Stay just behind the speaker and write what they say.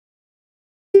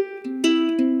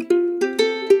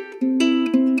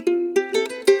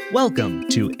Welcome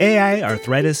to AI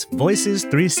Arthritis Voices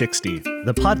 360,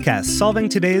 the podcast solving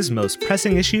today's most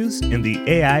pressing issues in the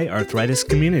AI arthritis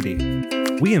community.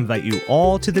 We invite you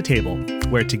all to the table,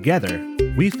 where together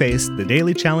we face the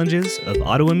daily challenges of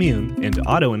autoimmune and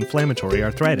autoinflammatory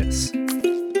arthritis.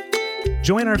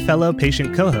 Join our fellow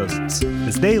patient co-hosts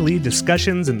as they lead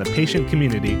discussions in the patient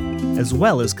community, as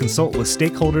well as consult with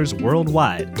stakeholders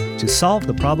worldwide to solve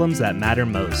the problems that matter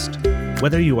most.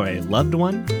 Whether you are a loved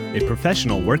one, a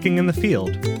professional working in the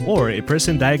field, or a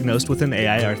person diagnosed with an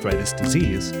AI arthritis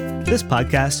disease, this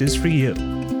podcast is for you.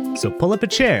 So pull up a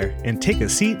chair and take a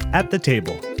seat at the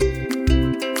table.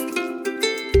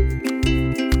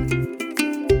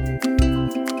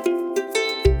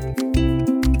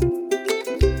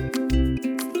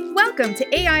 Welcome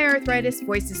to AI Arthritis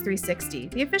Voices 360,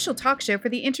 the official talk show for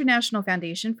the International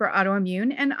Foundation for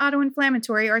Autoimmune and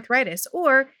Autoinflammatory Arthritis,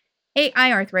 or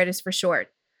AI Arthritis for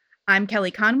short. I'm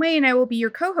Kelly Conway, and I will be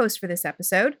your co-host for this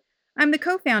episode. I'm the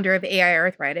co-founder of AI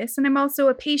Arthritis, and I'm also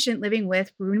a patient living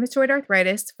with rheumatoid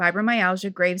arthritis,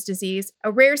 fibromyalgia, Graves' disease,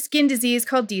 a rare skin disease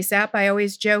called DSAP. I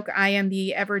always joke I am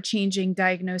the ever-changing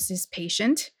diagnosis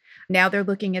patient. Now they're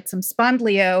looking at some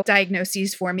spondylio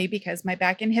diagnoses for me because my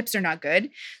back and hips are not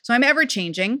good. So I'm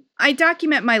ever-changing. I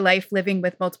document my life living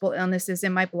with multiple illnesses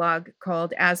in my blog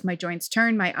called As My Joints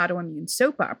Turn, My Autoimmune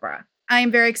Soap Opera. I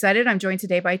am very excited. I'm joined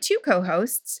today by two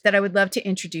co-hosts that I would love to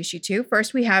introduce you to.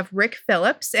 First, we have Rick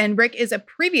Phillips, and Rick is a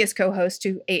previous co-host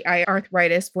to AI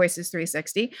Arthritis Voices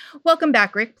 360. Welcome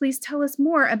back, Rick. Please tell us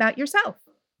more about yourself.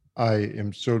 I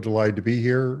am so delighted to be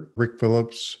here. Rick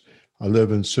Phillips. I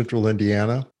live in central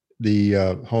Indiana,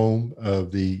 the home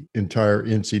of the entire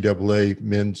NCAA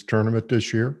men's tournament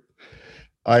this year.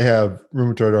 I have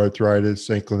rheumatoid arthritis,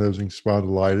 ankylosing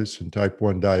spondylitis, and type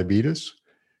 1 diabetes.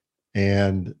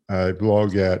 And I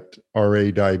blog at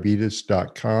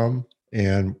radiabetes.com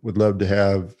and would love to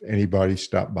have anybody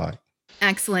stop by.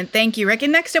 Excellent. Thank you, Rick.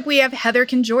 And next up, we have Heather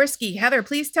Konjorski. Heather,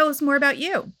 please tell us more about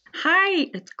you. Hi,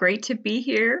 it's great to be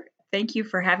here. Thank you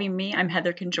for having me. I'm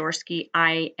Heather Konjorski.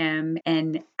 I am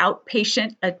an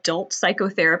outpatient adult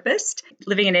psychotherapist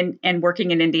living in and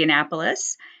working in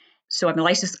Indianapolis. So I'm a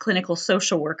licensed clinical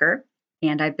social worker,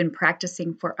 and I've been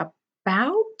practicing for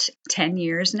about 10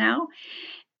 years now.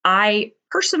 I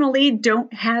personally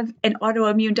don't have an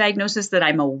autoimmune diagnosis that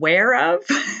I'm aware of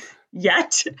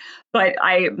yet, but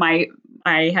I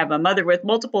have a mother with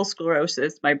multiple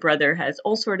sclerosis. My brother has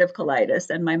ulcerative colitis,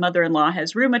 and my mother-in-law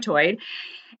has rheumatoid.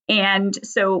 And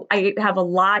so I have a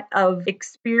lot of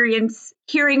experience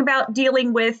hearing about,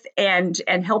 dealing with, and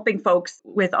helping folks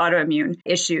with autoimmune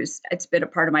issues. It's been a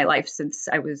part of my life since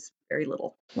I was very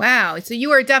little. Wow. So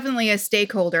you are definitely a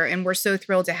stakeholder, and we're so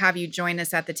thrilled to have you join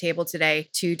us at the table today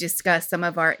to discuss some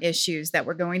of our issues that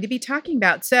we're going to be talking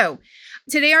about. So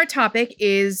today our topic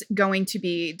is going to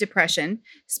be depression,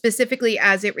 specifically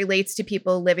as it relates to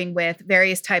people living with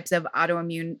various types of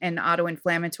autoimmune and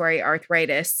autoinflammatory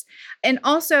arthritis, and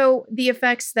also the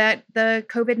effects that the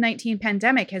COVID-19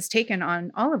 pandemic has taken on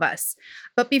all of us.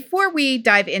 But before we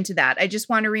dive into that, I just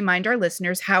want to remind our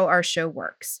listeners how our show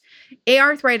works. AI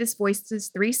Arthritis Voices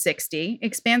 360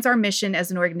 expands our mission as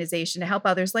an organization to help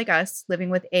others like us living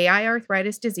with AI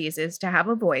arthritis diseases to have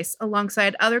a voice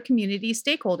alongside other community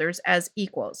stakeholders as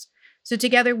equals. So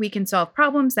together we can solve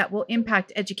problems that will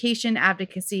impact education,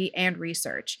 advocacy, and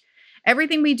research.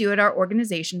 Everything we do at our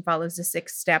organization follows a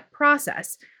 6-step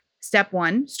process. Step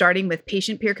 1, starting with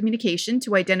patient peer communication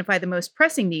to identify the most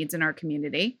pressing needs in our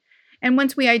community. And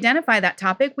once we identify that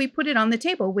topic, we put it on the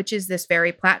table, which is this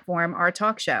very platform, our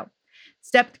talk show.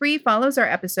 Step 3 follows our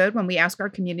episode when we ask our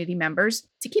community members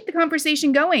to keep the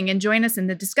conversation going and join us in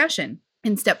the discussion.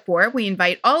 In step 4, we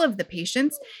invite all of the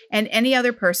patients and any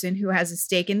other person who has a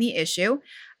stake in the issue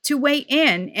to weigh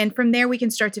in. And from there, we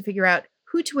can start to figure out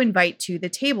who to invite to the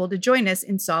table to join us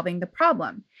in solving the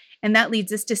problem. And that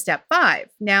leads us to step 5.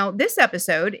 Now, this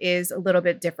episode is a little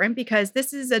bit different because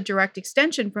this is a direct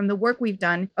extension from the work we've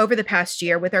done over the past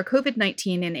year with our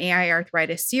COVID-19 and AI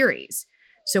arthritis series.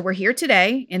 So we're here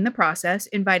today in the process,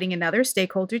 inviting another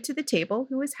stakeholder to the table,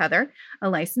 who is Heather, a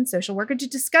licensed social worker, to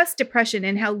discuss depression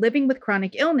and how living with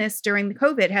chronic illness during the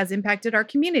COVID has impacted our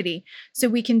community so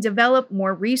we can develop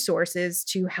more resources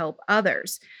to help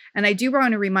others. And I do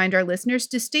want to remind our listeners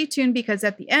to stay tuned because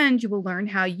at the end, you will learn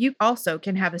how you also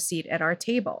can have a seat at our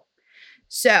table.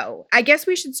 So I guess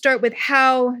we should start with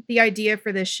how the idea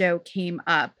for this show came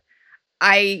up.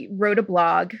 I wrote a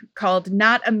blog called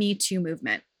Not a Me Too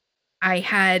Movement. I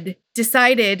had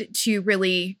decided to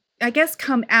really, I guess,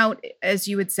 come out, as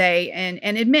you would say, and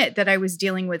admit that I was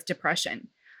dealing with depression.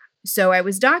 So I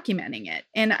was documenting it.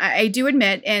 And I do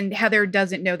admit, and Heather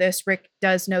doesn't know this, Rick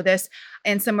does know this,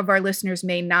 and some of our listeners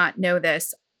may not know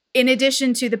this. In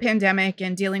addition to the pandemic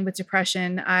and dealing with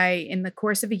depression, in the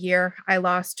course of a year, I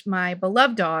lost my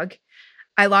beloved dog.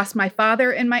 I lost my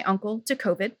father and my uncle to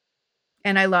COVID,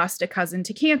 and I lost a cousin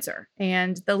to cancer.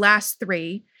 And the last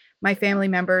three, my family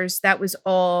members, that was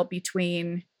all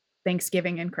between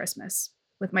Thanksgiving and Christmas,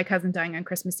 with my cousin dying on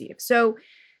Christmas Eve. So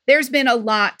there's been a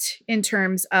lot in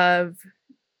terms of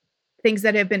things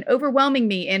that have been overwhelming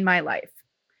me in my life.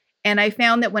 And I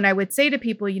found that when I would say to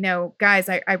people, guys,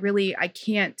 I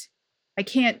can't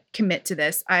commit to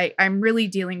this. I'm really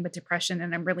dealing with depression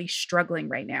and I'm really struggling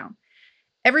right now.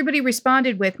 Everybody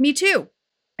responded with, me too.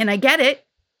 And I get it.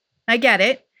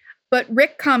 But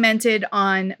Rick commented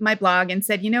on my blog and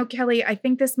said, Kelly, I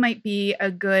think this might be a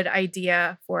good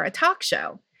idea for a talk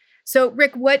show. So,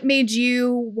 Rick, what made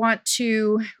you want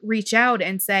to reach out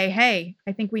and say, hey,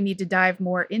 I think we need to dive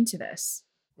more into this?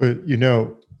 Well,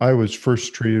 I was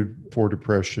first treated for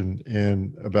depression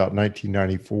in about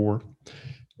 1994,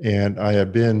 and I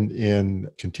have been in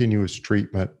continuous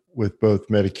treatment with both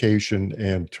medication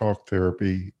and talk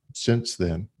therapy since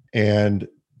then. And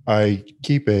I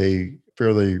keep a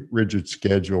fairly rigid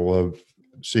schedule of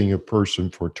seeing a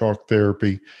person for talk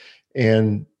therapy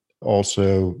and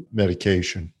also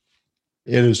medication.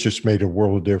 It has just made a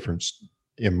world of difference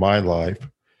in my life.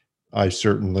 I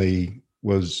certainly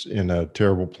was in a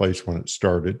terrible place when it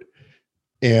started.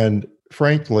 And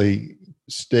frankly,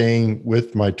 staying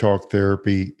with my talk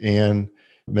therapy and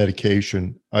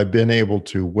medication, I've been able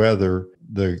to weather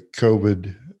the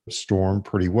COVID storm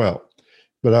pretty well.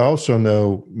 But I also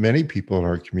know many people in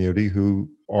our community who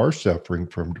are suffering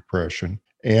from depression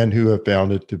and who have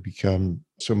found it to become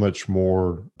so much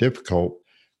more difficult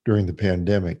during the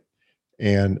pandemic.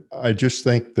 And I just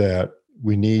think that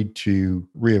we need to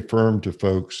reaffirm to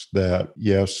folks that,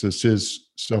 yes, this is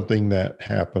something that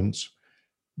happens.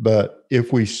 But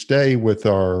if we stay with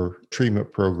our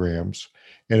treatment programs,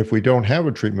 and if we don't have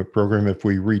a treatment program, if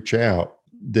we reach out,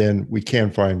 then we can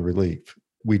find relief.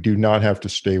 We do not have to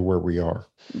stay where we are.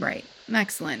 Right.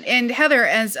 Excellent. And Heather,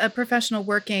 as a professional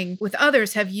working with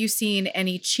others, have you seen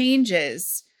any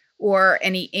changes or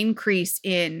any increase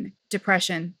in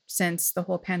depression since the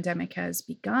whole pandemic has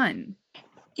begun?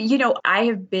 I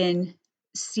have been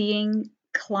seeing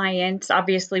clients.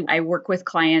 Obviously, I work with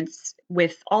clients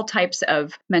with all types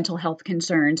of mental health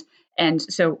concerns. And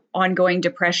so ongoing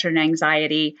depression,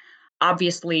 anxiety,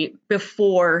 obviously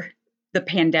before the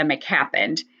pandemic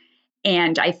happened.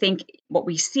 And I think what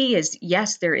we see is,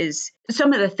 yes, there is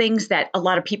some of the things that a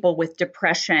lot of people with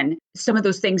depression, some of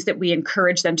those things that we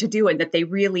encourage them to do and that they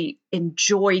really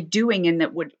enjoy doing and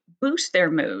that would boost their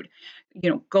mood,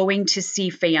 going to see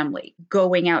family,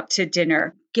 going out to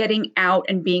dinner, getting out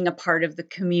and being a part of the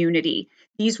community.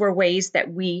 These were ways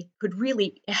that we could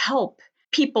really help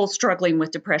people struggling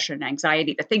with depression and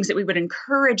anxiety, the things that we would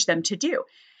encourage them to do.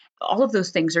 All of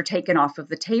those things are taken off of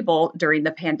the table during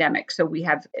the pandemic. So we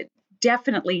have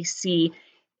definitely see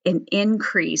an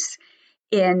increase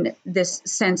in this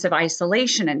sense of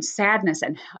isolation and sadness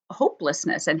and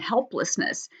hopelessness and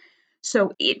helplessness.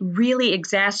 So it really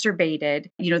exacerbated,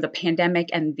 the pandemic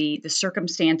and the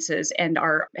circumstances and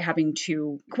our having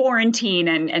to quarantine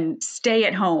and stay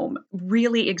at home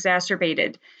really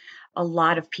exacerbated a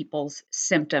lot of people's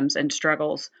symptoms and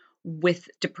struggles with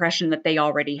depression that they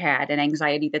already had and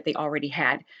anxiety that they already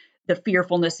had. The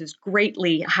fearfulness is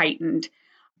greatly heightened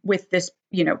with this,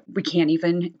 we can't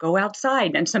even go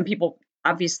outside. And some people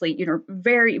obviously,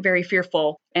 very, very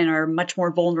fearful and are much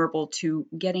more vulnerable to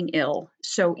getting ill.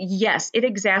 So yes,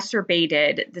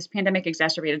 this pandemic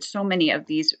exacerbated so many of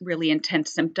these really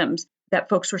intense symptoms that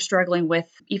folks were struggling with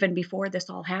even before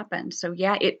this all happened. So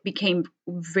yeah, it became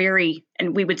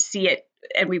and we would see it,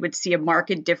 and we would see a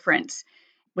marked difference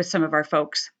with some of our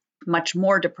folks, much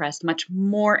more depressed, much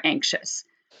more anxious.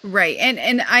 Right.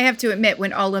 And I have to admit,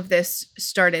 when all of this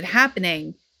started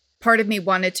happening, part of me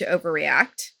wanted to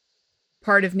overreact.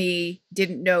 Part of me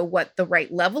didn't know what the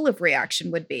right level of reaction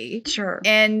would be. Sure.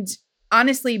 And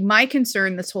honestly, my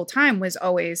concern this whole time was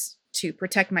always to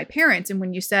protect my parents. And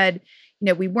when you said,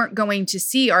 we weren't going to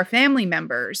see our family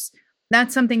members,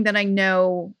 that's something that I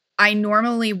know I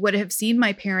normally would have seen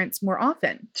my parents more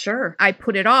often. Sure. I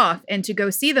put it off, and to go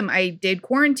see them, I did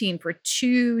quarantine for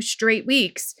 2 straight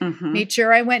weeks, made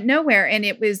sure I went nowhere. And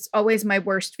it was always my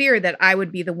worst fear that I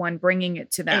would be the one bringing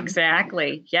it to them.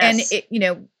 Exactly. Yes.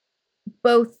 And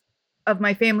both of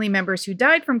my family members who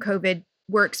died from COVID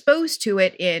were exposed to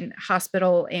it in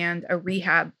hospital and a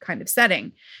rehab kind of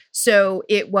setting. So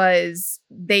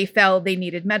they felt they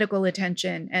needed medical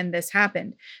attention and this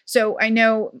happened. So I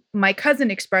know my cousin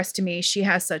expressed to me she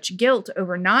has such guilt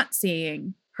over not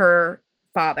seeing her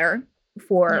father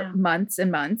for months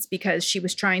and months because she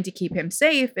was trying to keep him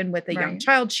safe. And with a young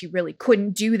child, she really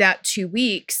couldn't do that 2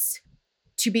 weeks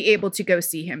to be able to go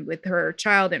see him with her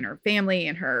child and her family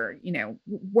and her,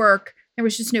 work. There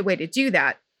was just no way to do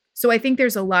that. So I think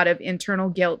there's a lot of internal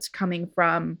guilt coming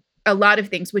from a lot of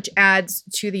things, which adds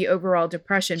to the overall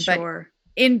depression. Sure.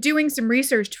 But in doing some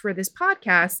research for this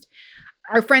podcast,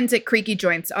 our friends at Creaky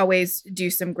Joints always do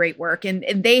some great work. And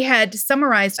they had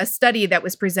summarized a study that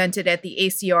was presented at the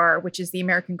ACR, which is the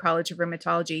American College of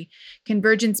Rheumatology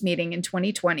Convergence meeting in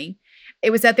 2020.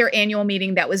 It was at their annual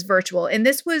meeting that was virtual. And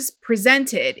this was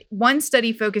presented. One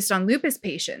study focused on lupus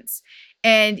patients.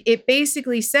 And it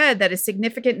basically said that a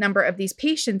significant number of these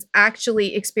patients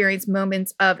actually experience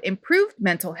moments of improved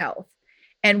mental health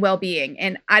and well-being.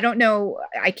 And I don't know,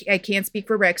 I can't speak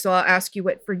for Rick, so I'll ask you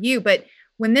what for you. But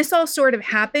when this all sort of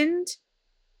happened,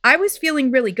 I was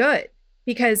feeling really good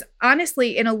because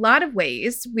honestly, in a lot of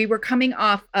ways, we were coming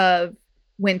off of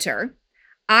winter.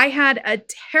 I had a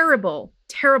terrible,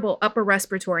 terrible upper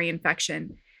respiratory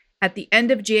infection at the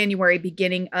end of January,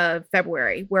 beginning of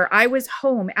February, where I was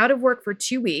home out of work for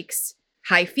 2 weeks,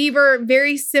 high fever,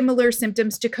 very similar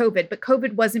symptoms to COVID, but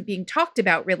COVID wasn't being talked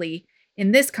about really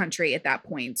in this country at that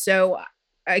point. So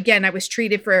again, I was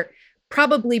treated for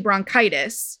probably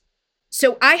bronchitis.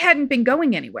 So I hadn't been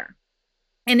going anywhere.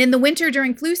 And in the winter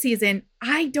during flu season,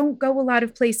 I don't go a lot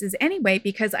of places anyway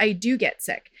because I do get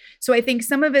sick. So I think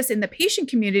some of us in the patient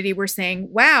community were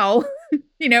saying, wow,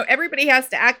 everybody has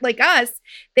to act like us.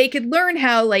 They could learn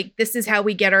how, this is how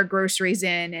we get our groceries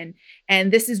in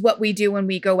and this is what we do when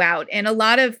we go out. And a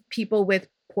lot of people with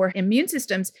poor immune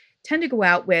systems tend to go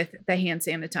out with the hand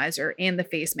sanitizer and the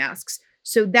face masks.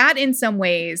 So that in some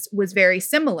ways was very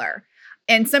similar.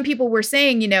 And some people were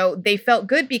saying, they felt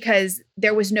good because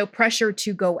there was no pressure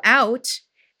to go out.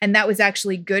 And that was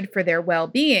actually good for their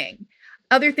well-being.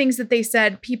 Other things that they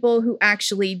said, people who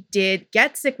actually did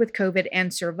get sick with COVID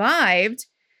and survived,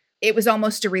 it was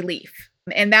almost a relief.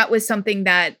 And that was something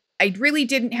that I really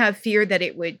didn't have fear that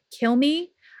it would kill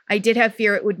me. I did have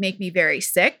fear it would make me very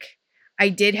sick. I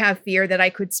did have fear that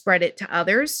I could spread it to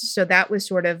others. So that was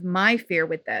sort of my fear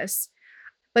with this.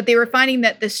 But they were finding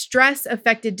that the stress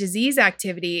affected disease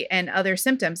activity and other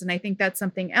symptoms. And I think that's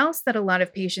something else that a lot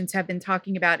of patients have been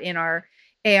talking about in our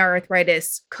AR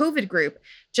arthritis COVID group,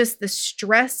 just the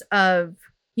stress of,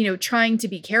 trying to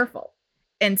be careful.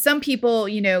 And some people,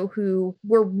 who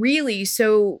were really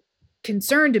so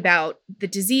concerned about the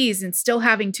disease and still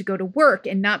having to go to work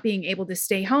and not being able to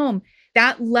stay home,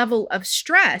 that level of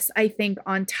stress, I think,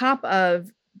 on top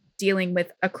of dealing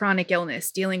with a chronic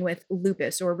illness, dealing with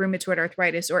lupus or rheumatoid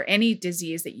arthritis or any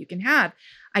disease that you can have,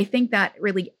 I think that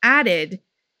really added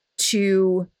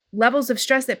to levels of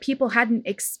stress that people hadn't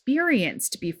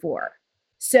experienced before.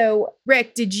 So,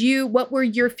 Rick, what were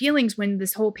your feelings when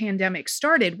this whole pandemic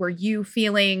started? Were you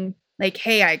feeling like,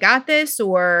 hey, I got this?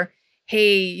 Or,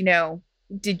 hey,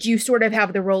 did you sort of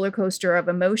have the roller coaster of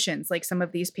emotions like some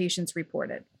of these patients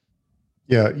reported?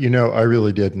 Yeah, I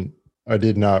really didn't. I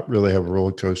did not really have a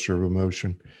roller coaster of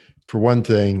emotion. For one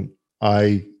thing,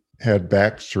 I had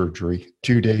back surgery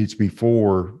 2 days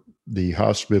before the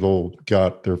hospital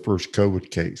got their first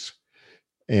COVID case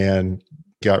and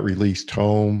got released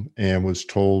home and was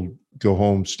told, go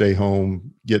home, stay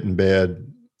home, get in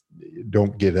bed,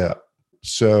 don't get up.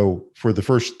 So for the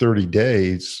first 30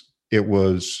 days, it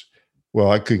was,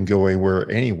 I couldn't go anywhere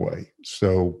anyway.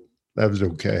 So that was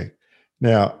okay.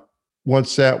 Now,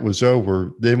 once that was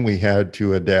over, then we had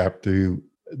to adapt to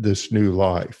this new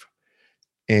life.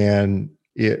 And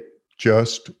it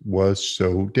just was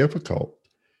so difficult.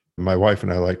 My wife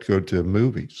and I like to go to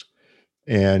movies.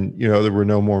 And, there were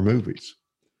no more movies.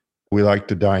 We like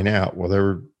to dine out.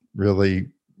 Well,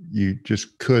 you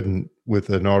just couldn't, with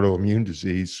an autoimmune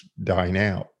disease, dine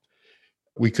out.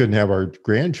 We couldn't have our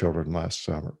grandchildren last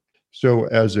summer. So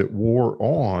as it wore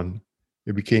on,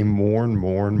 it became more and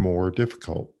more and more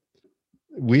difficult.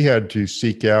 We had to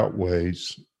seek out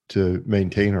ways to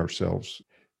maintain ourselves.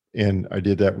 And I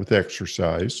did that with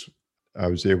exercise. I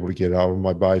was able to get out on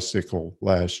my bicycle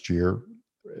last year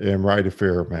and ride a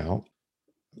fair amount.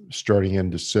 Starting in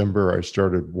December, I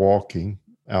started walking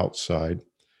outside,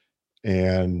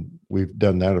 and we've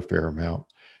done that a fair amount.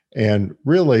 And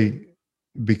really,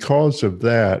 because of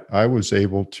that, I was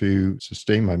able to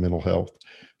sustain my mental health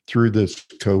through this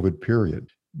COVID period.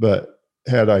 But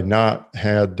had I not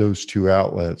had those two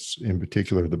outlets, in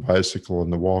particular the bicycle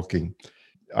and the walking,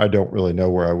 I don't really know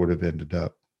where I would have ended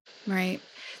up. Right.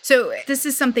 So this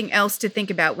is something else to think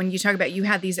about when you talk about you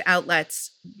had these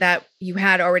outlets that you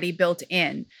had already built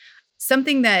in.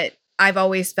 Something that I've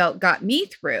always felt got me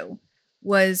through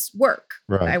was work.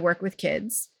 Right. I work with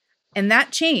kids, and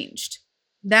that changed.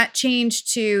 That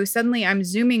changed to suddenly I'm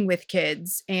Zooming with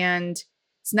kids, and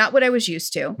it's not what I was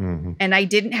used to. Mm-hmm. And I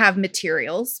didn't have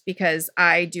materials because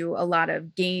I do a lot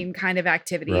of game kind of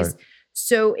activities. Right.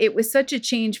 So it was such a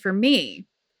change for me.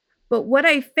 But what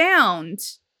I found,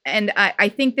 and I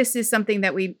think this is something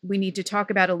that we need to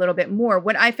talk about a little bit more.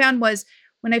 What I found was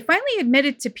when I finally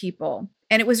admitted to people,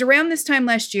 and it was around this time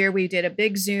last year, we did a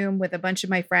big Zoom with a bunch of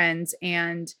my friends.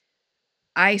 And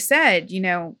I said,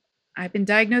 I've been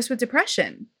diagnosed with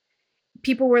depression.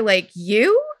 People were like,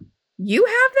 you have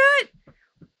that?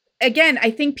 Again, I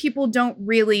think people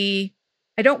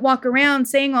I don't walk around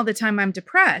saying all the time I'm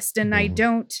depressed, and I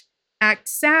don't act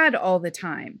sad all the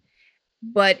time.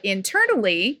 But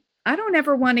internally, I don't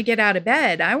ever want to get out of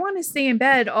bed. I want to stay in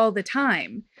bed all the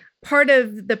time. Part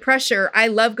of the pressure, I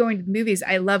love going to the movies.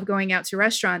 I love going out to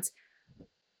restaurants.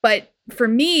 But for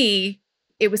me,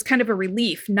 it was kind of a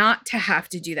relief not to have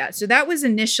to do that. So that was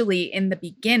initially in the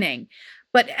beginning.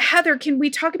 But Heather, can we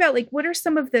talk about what are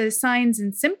some of the signs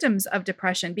and symptoms of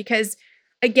depression? Because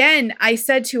again, I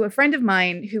said to a friend of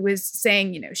mine who was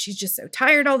saying, she's just so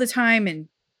tired all the time. And,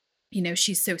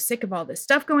 she's so sick of all this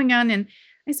stuff going on. And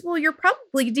I said, well, you're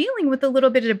probably dealing with a little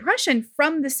bit of depression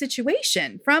from the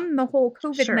situation, from the whole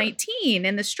COVID-19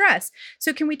 and the stress.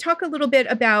 So can we talk a little bit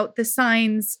about the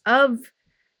signs of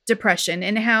depression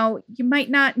and how you might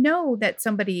not know that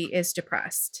somebody is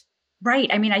depressed? Right.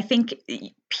 I mean, I think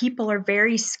people are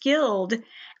very skilled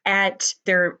at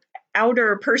their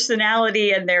outer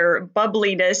personality and their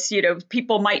bubbliness.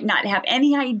 People might not have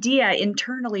any idea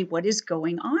internally what is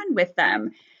going on with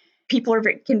them. People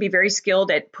can be very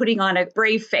skilled at putting on a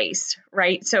brave face,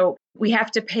 right? So we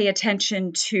have to pay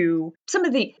attention to some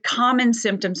of the common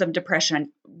symptoms of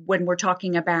depression when we're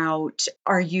talking about,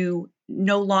 are you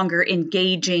no longer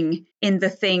engaging in the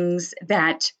things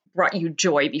that brought you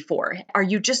joy before? Are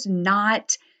you just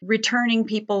not returning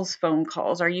people's phone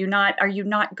calls? Are you not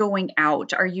going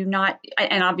out? Are you not,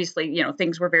 and obviously,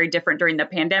 things were very different during the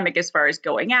pandemic as far as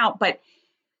going out, but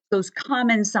those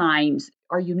common signs,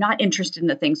 are you not interested in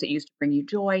the things that used to bring you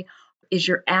joy? Is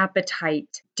your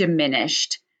appetite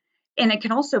diminished? And it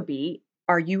can also be,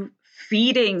 are you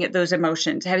feeding those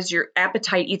emotions? Has your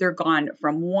appetite either gone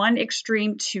from one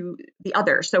extreme to the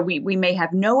other? So we may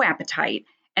have no appetite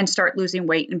and start losing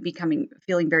weight and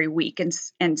feeling very weak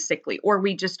and sickly, or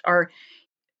we just are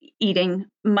eating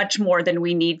much more than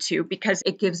we need to because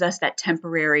it gives us that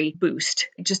temporary boost,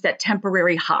 just that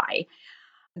temporary high.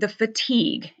 The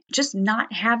fatigue, just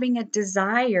not having a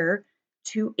desire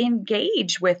to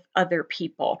engage with other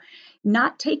people,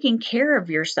 not taking care of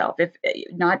yourself, if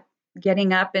not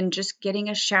getting up and just getting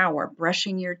a shower,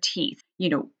 brushing your teeth,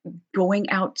 going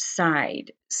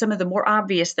outside, some of the more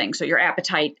obvious things. So your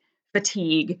appetite,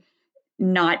 fatigue,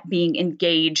 not being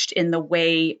engaged in the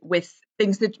way with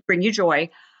things that bring you joy,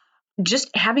 just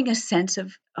having a sense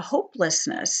of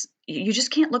hopelessness. You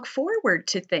just can't look forward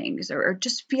to things or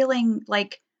just feeling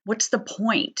like, what's the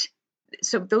point?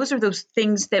 So those are those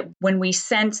things that when we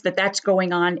sense that that's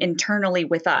going on internally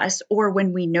with us, or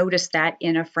when we notice that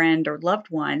in a friend or loved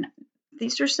one,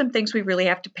 these are some things we really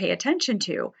have to pay attention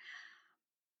to.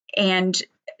 And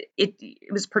it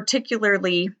was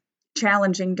particularly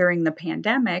challenging during the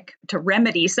pandemic to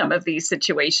remedy some of these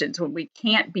situations when we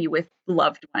can't be with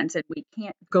loved ones and we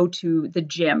can't go to the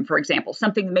gym, for example,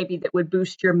 something maybe that would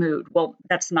boost your mood. Well,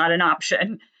 that's not an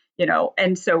option,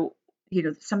 and so,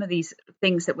 some of these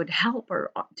things that would help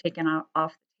are taken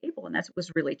off the table. And that was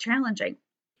really challenging.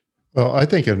 Well, I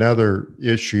think another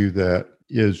issue that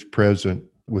is present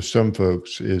with some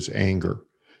folks is anger.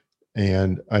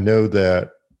 And I know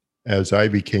that as I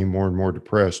became more and more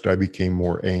depressed, I became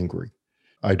more angry.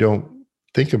 I don't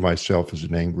think of myself as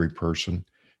an angry person,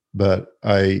 but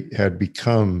I had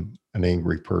become an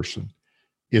angry person.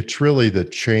 It's really the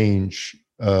change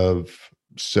of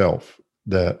self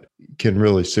that can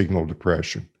really signal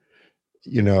depression.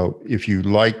 If you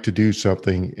like to do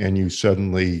something and you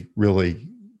suddenly really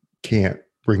can't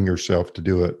bring yourself to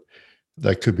do it,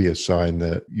 that could be a sign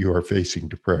that you are facing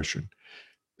depression.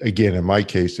 Again, in my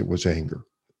case, it was anger.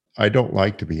 I don't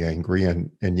like to be angry,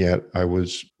 and yet I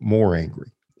was more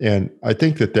angry. And I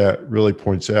think that really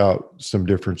points out some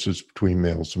differences between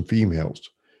males and females.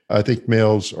 I think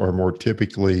males are more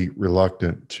typically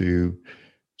reluctant to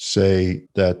say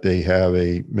that they have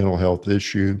a mental health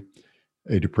issue,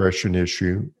 a depression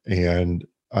issue. And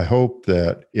I hope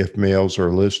that if males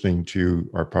are listening to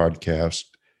our podcast,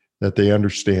 that they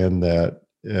understand that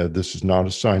this is not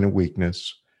a sign of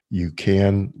weakness. You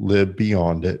can live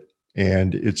beyond it,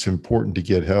 and it's important to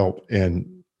get help.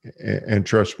 And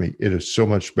trust me, it is so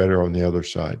much better on the other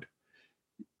side.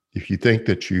 If you think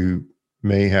that you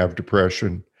may have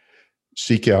depression,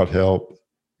 seek out help.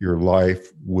 Your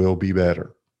life will be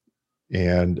better.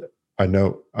 And I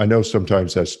know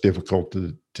sometimes that's difficult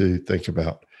to think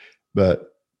about,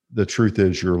 but the truth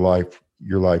is your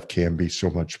life can be so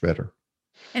much better.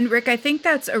 And Rick, I think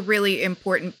that's a really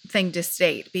important thing to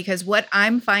state, because what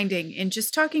I'm finding in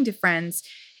just talking to friends,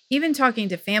 even talking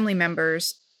to family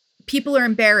members, people are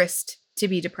embarrassed to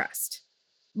be depressed.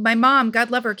 My mom,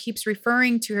 God love her, keeps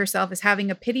referring to herself as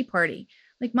having a pity party.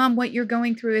 Like, Mom, what you're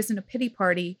going through isn't a pity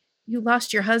party. You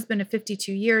lost your husband of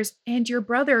 52 years and your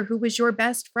brother, who was your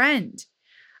best friend.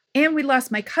 And we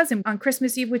lost my cousin on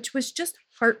Christmas Eve, which was just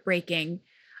heartbreaking.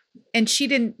 And she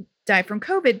didn't die from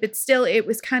COVID, but still, it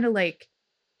was kind of like,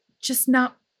 just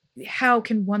not, how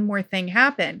can one more thing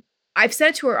happen? I've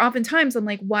said to her oftentimes, I'm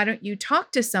like, why don't you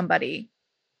talk to somebody?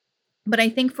 But I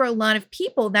think for a lot of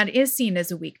people, that is seen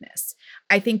as a weakness.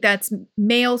 I think that's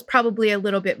males probably a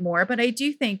little bit more, but I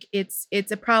do think it's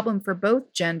a problem for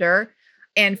both gender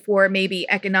and for maybe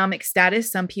economic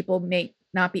status. Some people may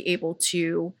not be able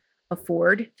to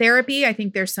afford therapy. I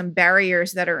think there's some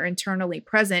barriers that are internally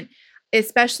present,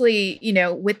 especially,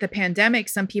 with the pandemic.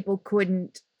 Some people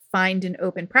couldn't find an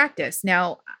open practice.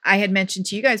 Now, I had mentioned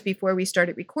to you guys before we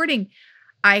started recording,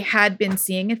 I had been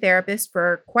seeing a therapist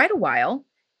for quite a while.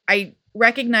 I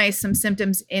recognized some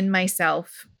symptoms in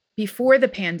myself before the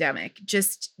pandemic,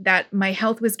 just that my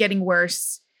health was getting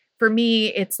worse. For me,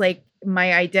 it's like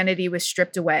my identity was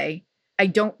stripped away. I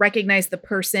don't recognize the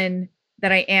person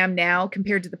that I am now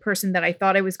compared to the person that I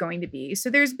thought I was going to be. So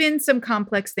there's been some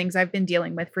complex things I've been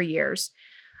dealing with for years.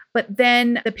 But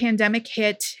then the pandemic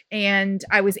hit and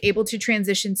I was able to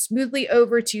transition smoothly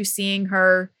over to seeing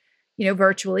her,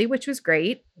 virtually, which was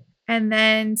great. And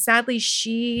then sadly,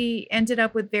 she ended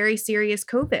up with very serious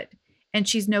COVID and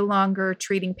she's no longer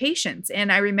treating patients. And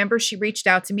I remember she reached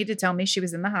out to me to tell me she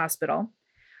was in the hospital.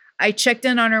 I checked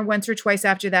in on her once or twice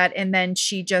after that. And then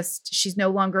she's no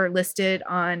longer listed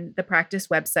on the practice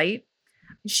website.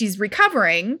 She's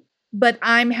recovering, but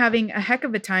I'm having a heck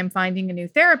of a time finding a new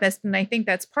therapist. And I think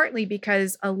that's partly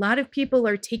because a lot of people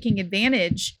are taking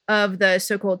advantage of the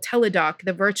so-called teledoc,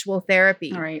 the virtual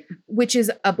therapy, Right. which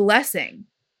is a blessing.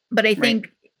 But I think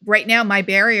right now my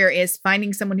barrier is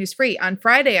finding someone who's free. On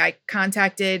Friday, I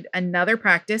contacted another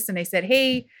practice and I said,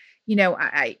 hey,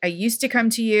 I used to come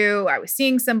to you. I was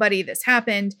seeing somebody, this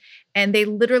happened. And they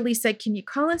literally said, can you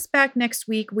call us back next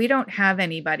week? We don't have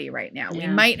anybody right now. Yeah.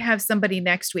 We might have somebody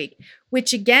next week,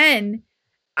 which again,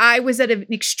 I was at an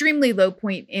extremely low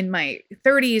point in my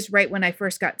 30s, right when I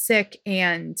first got sick.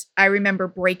 And I remember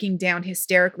breaking down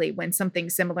hysterically when something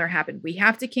similar happened. We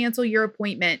have to cancel your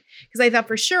appointment, because I thought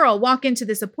for sure I'll walk into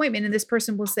this appointment and this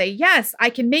person will say, yes, I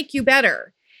can make you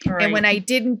better. Right. And when I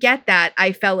didn't get that,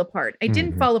 I fell apart. I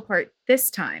didn't fall apart this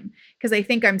time because I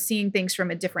think I'm seeing things from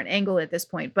a different angle at this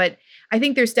point. But I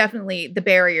think there's definitely the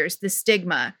barriers, the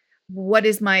stigma. What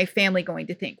is my family going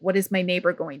to think? What is my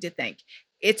neighbor going to think?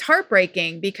 It's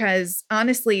heartbreaking because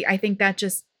honestly, I think that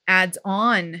just adds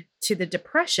on to the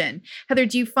depression. Heather,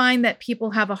 do you find that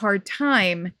people have a hard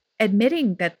time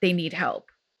admitting that they need help?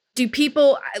 Do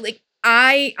people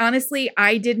I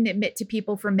didn't admit to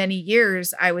people for many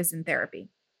years I was in therapy.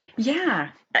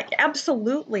 Yeah,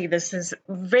 absolutely. This is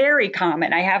very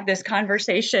common. I have this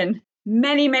conversation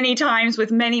many, many times with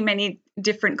many, many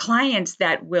different clients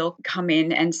that will come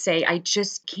in and say, I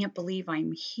just can't believe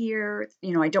I'm here.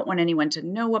 I don't want anyone to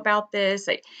know about this.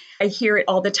 I hear it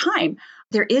all the time.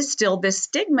 There is still this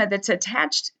stigma that's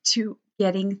attached to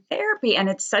getting therapy. And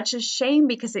it's such a shame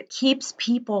because it keeps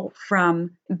people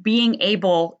from being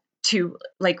able to,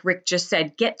 like Rick just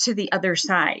said, get to the other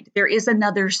side. There is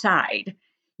another side.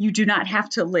 You do not have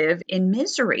to live in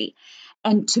misery.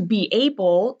 And to be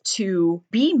able to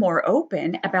be more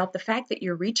open about the fact that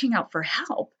you're reaching out for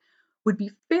help would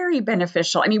be very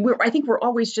beneficial. I mean, I think we're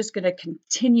always just going to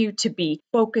continue to be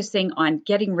focusing on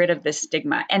getting rid of this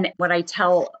stigma. And what I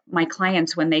tell my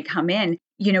clients when they come in,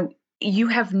 you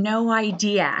have no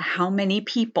idea how many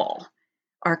people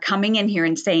are coming in here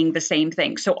and saying the same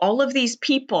thing. So all of these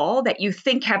people that you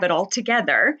think have it all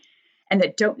together and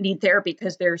that don't need therapy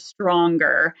because they're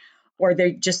stronger, or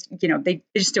they just, they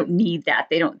just don't need that.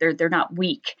 They're not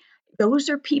weak. Those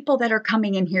are people that are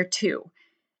coming in here too.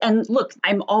 And look,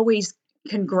 I'm always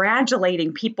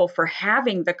congratulating people for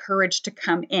having the courage to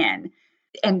come in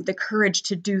and the courage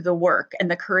to do the work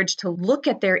and the courage to look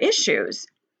at their issues.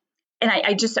 And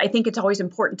I think it's always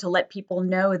important to let people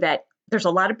know that There's a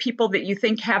lot of people that you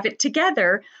think have it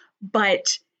together,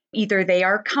 but either they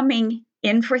are coming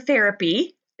in for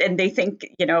therapy and they think,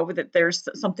 that there's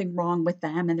something wrong with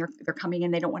them and they're coming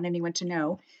in, they don't want anyone to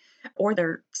know, or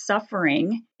they're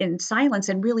suffering in silence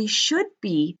and really should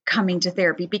be coming to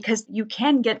therapy because you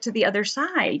can get to the other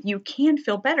side. You can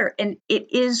feel better. And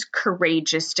it is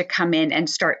courageous to come in and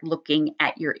start looking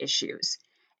at your issues.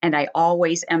 And I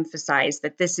always emphasize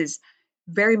that this is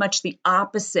very much the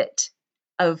opposite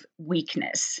of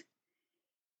weakness.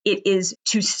 It is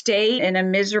to stay in a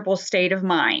miserable state of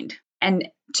mind and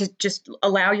to just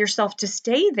allow yourself to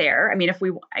stay there. I mean,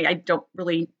 I don't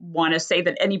really want to say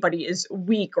that anybody is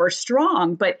weak or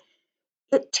strong, but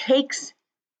it takes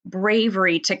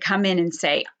bravery to come in and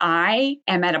say, I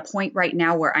am at a point right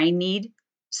now where I need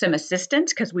some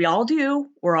assistance, because we all do.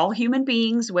 We're all human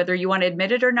beings, whether you want to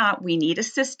admit it or not. We need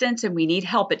assistance and we need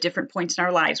help at different points in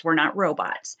our lives. We're not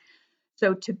robots.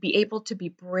 So to be able to be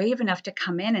brave enough to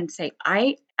come in and say,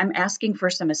 I'm asking for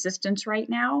some assistance right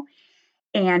now,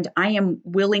 and I am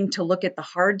willing to look at the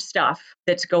hard stuff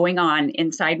that's going on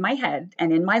inside my head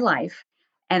and in my life,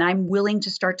 and I'm willing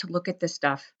to start to look at this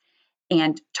stuff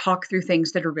and talk through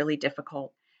things that are really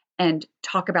difficult and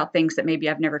talk about things that maybe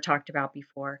I've never talked about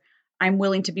before. I'm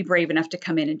willing to be brave enough to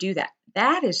come in and do that.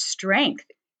 That is strength.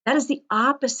 That is the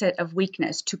opposite of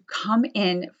weakness, to come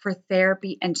in for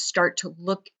therapy and start to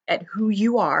look at who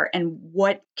you are and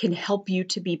what can help you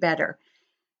to be better.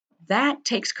 That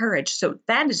takes courage. So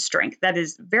that is strength. That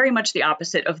is very much the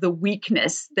opposite of the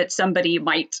weakness that somebody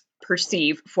might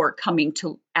perceive for coming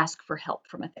to ask for help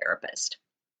from a therapist.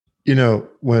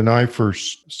 When I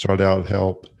first sought out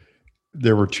help,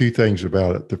 there were two things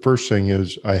about it. The first thing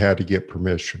is I had to get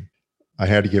permission. I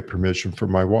had to get permission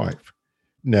from my wife.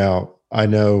 Now, I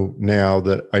know now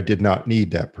that I did not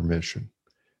need that permission,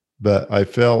 but I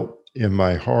felt in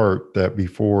my heart that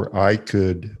before I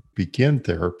could begin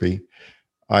therapy,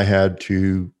 I had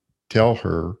to tell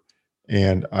her,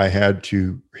 and I had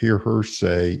to hear her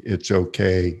say, it's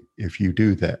okay if you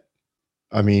do that.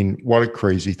 I mean, what a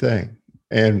crazy thing.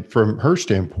 And from her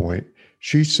standpoint,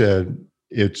 she said,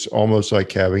 it's almost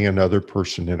like having another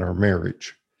person in our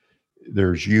marriage.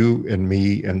 There's you and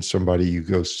me and somebody you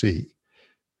go see.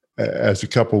 As a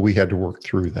couple, we had to work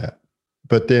through that.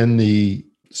 But then the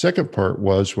second part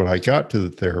was when I got to the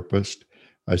therapist,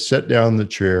 I sat down in the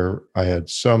chair. I had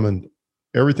summoned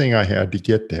everything I had to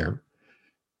get there.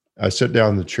 I sat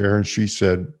down in the chair and she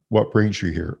said, what brings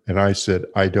you here? And I said,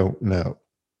 I don't know.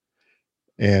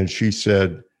 And she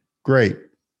said, great,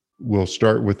 we'll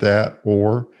start with that.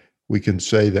 Or we can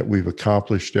say that we've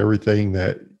accomplished everything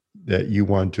that you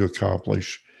wanted to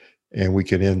accomplish and we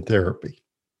can end therapy.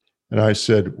 And I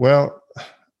said, well,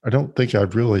 I don't think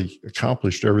I've really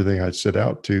accomplished everything I set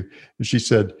out to. And she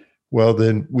said, well,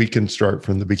 then we can start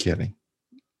from the beginning.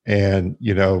 And,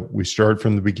 we started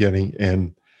from the beginning,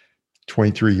 and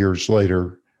 23 years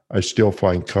later, I still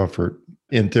find comfort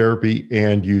in therapy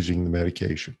and using the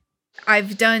medication.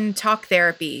 I've done talk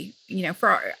therapy,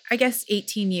 for, I guess,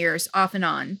 18 years off and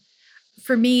on.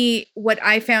 For me, what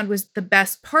I found was the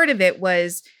best part of it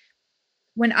was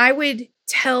when I would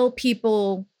tell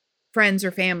people, friends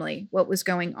or family, what was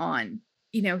going on.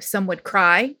 Some would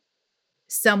cry,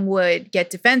 some would get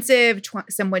defensive,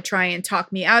 some would try and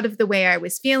talk me out of the way I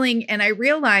was feeling. And I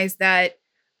realized that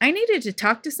I needed to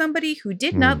talk to somebody who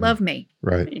did not love me.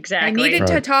 Right. Exactly. I needed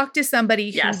to talk to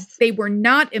somebody who they were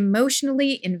not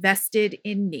emotionally invested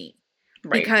in me.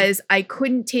 Right. Because I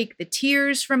couldn't take the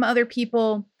tears from other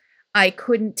people. I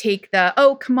couldn't take the,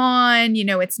 oh, come on,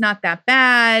 it's not that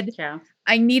bad. Yeah.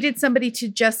 I needed somebody to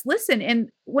just listen. And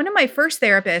one of my first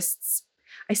therapists,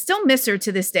 I still miss her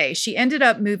to this day. She ended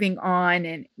up moving on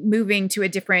and moving to a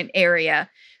different area,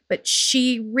 but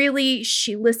she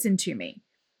listened to me.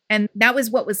 And that was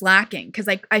what was lacking, because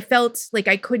I felt like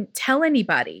I couldn't tell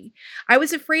anybody. I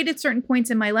was afraid at certain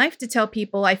points in my life to tell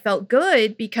people I felt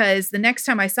good, because the next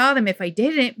time I saw them, if I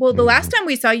didn't, well, the last time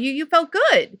we saw you, you felt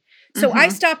good. So I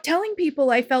stopped telling people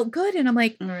I felt good. And I'm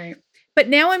like, all right. But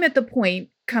now I'm at the point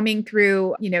coming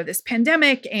through, this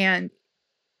pandemic and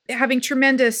having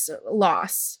tremendous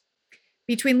loss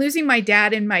between losing my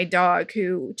dad and my dog,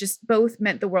 who just both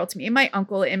meant the world to me, and my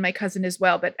uncle and my cousin as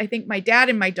well. But I think my dad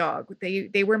and my dog,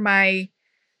 they were I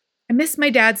miss my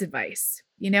dad's advice.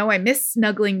 I miss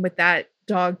snuggling with that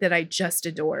dog that I just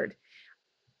adored.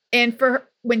 And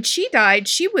when she died,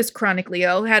 she was chronically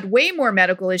ill, had way more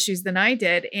medical issues than I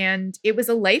did. And it was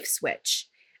a life switch.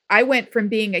 I went from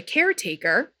being a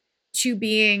caretaker to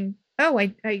being, oh,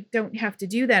 I don't have to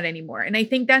do that anymore. And I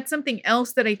think that's something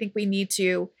else that I think we need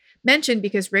to mention,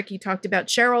 because Rick, you talked about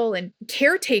Cheryl, and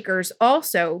caretakers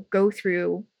also go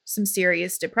through some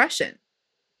serious depression.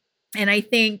 And I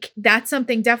think that's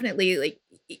something definitely like,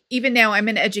 even now I'm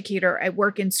an educator, I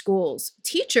work in schools.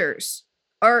 Teachers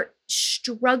are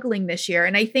struggling this year.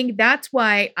 And I think that's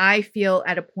why I feel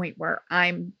at a point where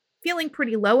I'm feeling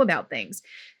pretty low about things.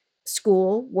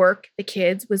 School, work, the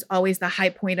kids was always the high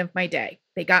point of my day.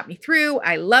 They got me through.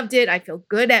 I loved it. I feel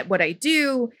good at what I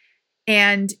do.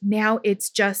 And now it's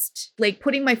just like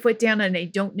putting my foot down and I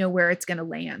don't know where it's going to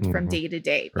land from day to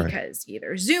day Right. because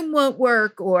either Zoom won't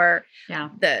work or Yeah.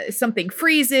 something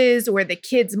freezes or the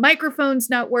kid's microphone's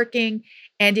not working.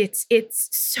 And it's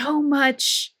so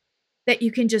much that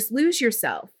you can just lose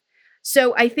yourself.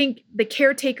 So I think the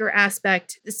caretaker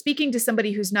aspect, speaking to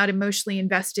somebody who's not emotionally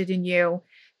invested in you,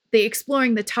 the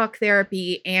exploring the talk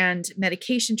therapy and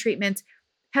medication treatments.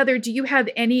 Heather, do you have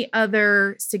any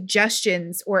other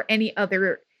suggestions or any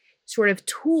other sort of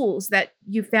tools that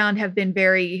you found have been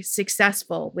very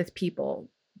successful with people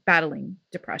battling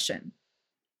depression?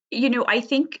 I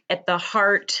think at the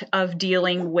heart of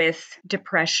dealing with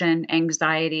depression,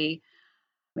 anxiety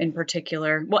in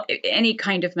particular, well, any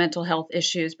kind of mental health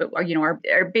issues, but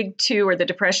our big two are the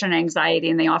depression and anxiety,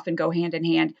 and they often go hand in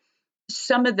hand.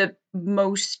 Some of the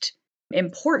most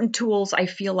important tools I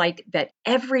feel like that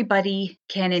everybody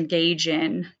can engage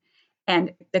in,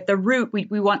 and at the root,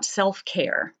 we want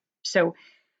self-care. So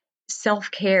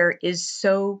self-care is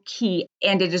so key.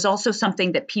 And it is also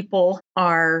something that people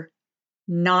are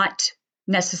not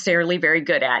necessarily very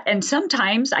good at. And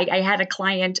sometimes I had a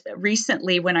client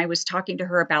recently when I was talking to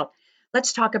her about,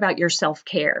 let's talk about your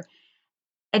self-care.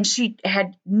 And she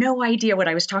had no idea what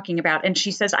I was talking about. And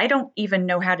she says, I don't even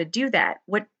know how to do that.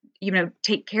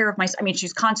 Take care of myself. I mean,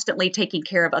 she's constantly taking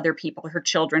care of other people, her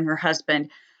children, her husband,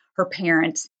 her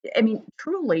parents. I mean,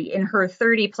 truly, in her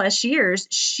 30 plus years,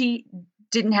 she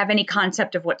didn't have any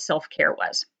concept of what self-care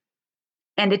was.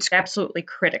 And it's absolutely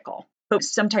critical. But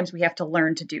sometimes we have to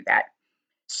learn to do that.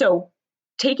 So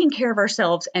taking care of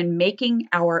ourselves and making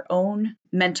our own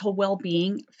mental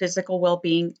well-being, physical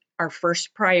well-being, our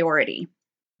first priority,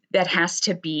 that has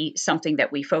to be something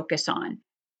that we focus on.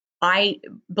 I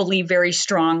believe very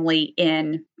strongly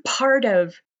in part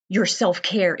of your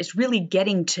self-care is really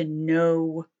getting to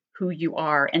know who you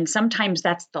are. And sometimes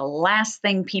that's the last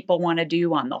thing people want to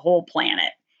do on the whole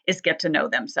planet is get to know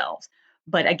themselves.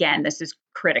 But again, this is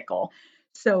critical.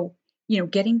 So,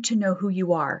 getting to know who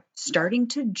you are, starting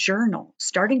to journal,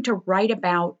 starting to write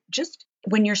about just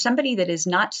when you're somebody that is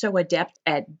not so adept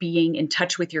at being in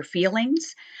touch with your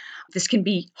feelings, this can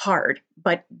be hard,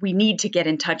 but we need to get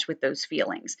in touch with those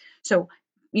feelings. So,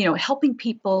 helping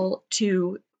people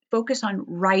to focus on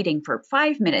writing for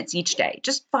 5 minutes each day,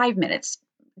 just 5 minutes,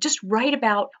 just write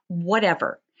about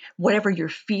whatever you're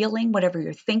feeling, whatever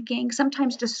you're thinking,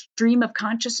 sometimes just stream of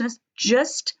consciousness,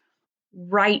 just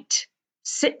write,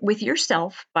 sit with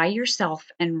yourself, by yourself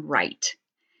and write.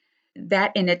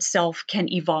 That in itself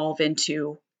can evolve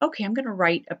into, okay, I'm going to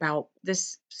write about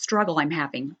this struggle I'm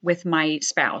having with my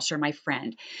spouse or my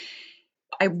friend.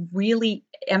 I really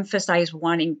emphasize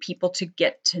wanting people to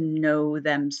get to know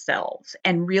themselves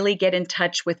and really get in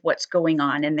touch with what's going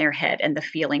on in their head and the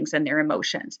feelings and their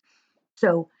emotions.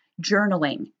 So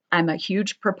journaling, I'm a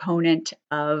huge proponent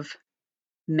of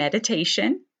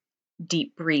meditation,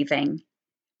 deep breathing,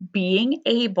 being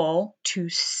able to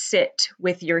sit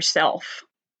with yourself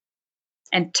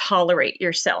and tolerate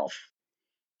yourself.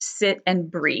 Sit and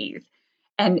breathe.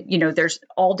 And, there's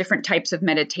all different types of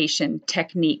meditation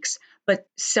techniques, but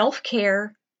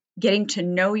self-care, getting to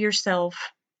know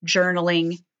yourself,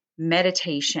 journaling,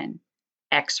 meditation,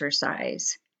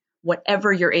 exercise,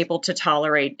 whatever you're able to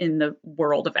tolerate in the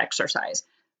world of exercise,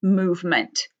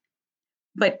 movement,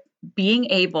 but being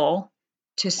able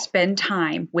to spend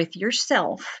time with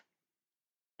yourself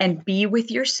and be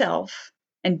with yourself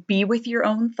and be with your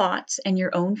own thoughts and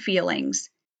your own feelings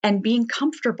and being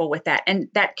comfortable with that. And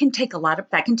that can take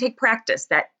that can take practice.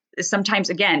 That is sometimes,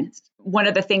 again, one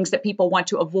of the things that people want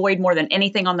to avoid more than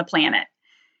anything on the planet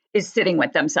is sitting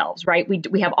with themselves, right?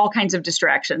 We have all kinds of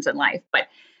distractions in life, but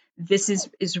this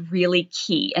is really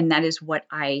key. And that is what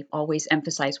I always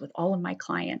emphasize with all of my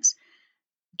clients.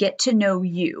 Get to know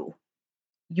you.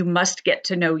 You must get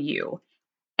to know you.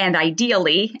 And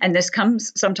ideally, and this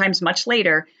comes sometimes much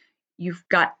later, you've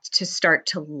got to start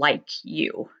to like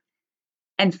you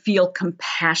and feel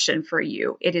compassion for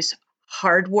you. It is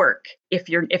hard work if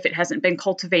it hasn't been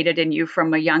cultivated in you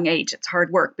from a young age. It's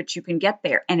hard work, but you can get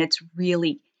there. And it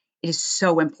is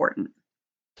so important.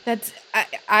 That's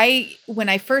I when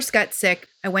I first got sick,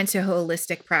 I went to a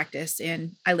holistic practice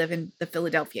and I live in the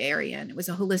Philadelphia area, and it was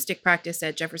a holistic practice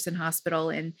at Jefferson Hospital.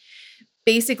 And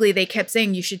basically they kept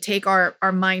saying you should take our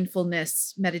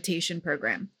mindfulness meditation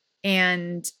program.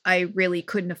 And I really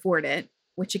couldn't afford it,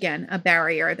 which again, a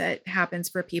barrier that happens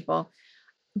for people.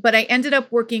 But I ended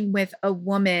up working with a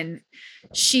woman.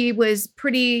 She was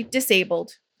pretty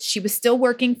disabled. She was still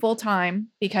working full time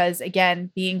because, again,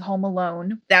 being home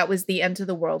alone, that was the end of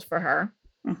the world for her.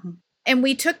 Mm-hmm. And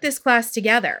we took this class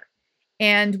together.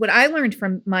 And what I learned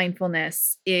from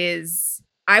mindfulness is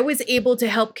I was able to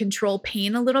help control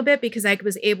pain a little bit because I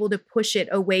was able to push it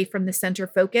away from the center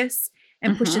focus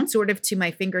and push it sort of to my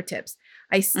fingertips.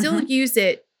 I still use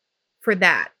it for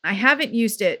that. I haven't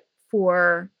used it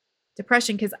for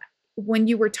depression because when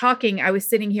you were talking, I was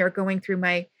sitting here going through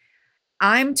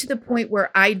I'm to the point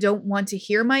where I don't want to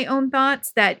hear my own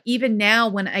thoughts, that even now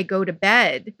when I go to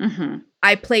bed,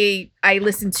 I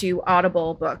listen to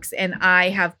Audible books and I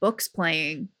have books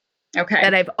playing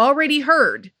that I've already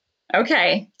heard.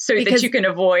 Okay. So that you can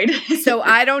avoid. So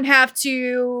I don't have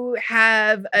to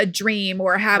have a dream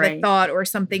or have a thought or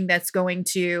something that's going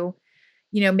to,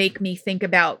 make me think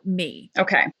about me.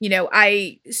 Okay.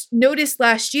 I noticed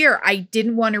last year, I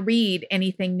didn't want to read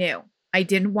anything new. I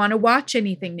didn't want to watch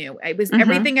anything new. It was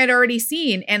everything I'd already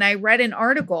seen. And I read an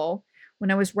article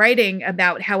when I was writing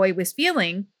about how I was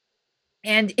feeling.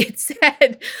 And it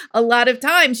said a lot of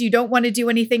times you don't want to do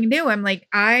anything new. I'm like,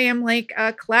 I am like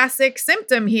a classic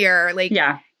symptom here. Like,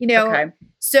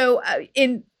 So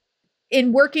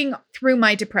in working through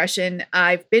my depression,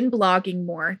 I've been blogging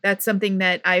more. That's something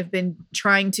that I've been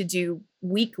trying to do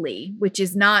weekly, which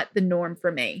is not the norm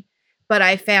for me. But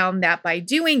I found that by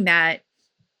doing that,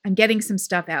 I'm getting some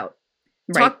stuff out.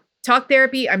 Talk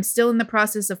therapy. I'm still in the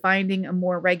process of finding a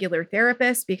more regular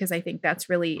therapist because I think that's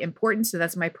really important. So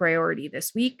that's my priority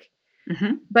this week.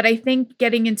 But I think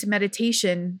getting into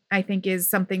meditation, I think is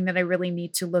something that I really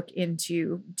need to look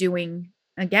into doing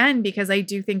again, because I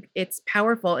do think it's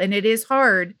powerful and it is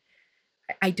hard.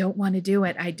 I don't want to do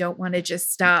it. I don't want to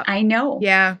just stop. I know.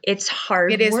 Yeah. It's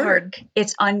hard. It is hard.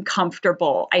 It's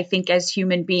uncomfortable. I think as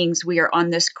human beings, we are on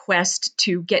this quest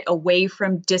to get away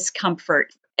from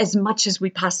discomfort as much as we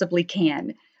possibly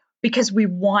can because we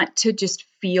want to just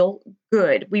feel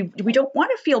good. We don't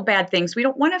want to feel bad things. We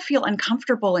don't want to feel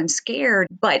uncomfortable and scared.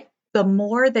 But the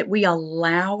more that we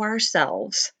allow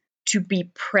ourselves to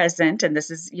be present, and this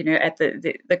is, at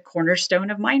the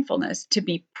cornerstone of mindfulness, to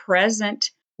be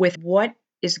present with what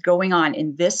is going on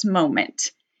in this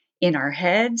moment, in our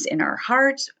heads, in our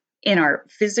hearts, in our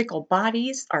physical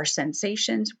bodies, our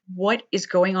sensations, what is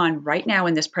going on right now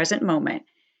in this present moment,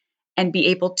 and be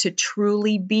able to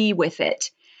truly be with it.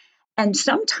 And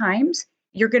sometimes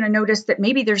you're going to notice that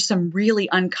maybe there's some really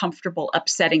uncomfortable,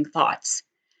 upsetting thoughts.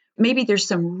 Maybe there's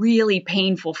some really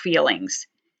painful feelings,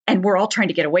 and we're all trying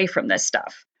to get away from this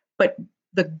stuff. But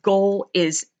the goal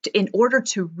is, in order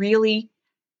to really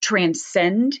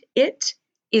transcend it,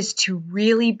 is to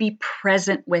really be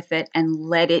present with it and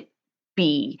let it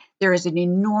be. There is an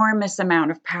enormous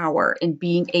amount of power in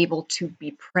being able to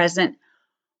be present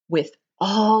with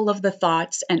all of the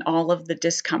thoughts and all of the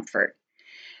discomfort.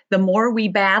 The more we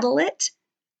battle it,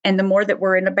 and the more that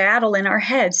we're in a battle in our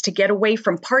heads to get away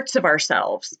from parts of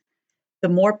ourselves, the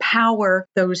more power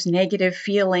those negative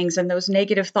feelings and those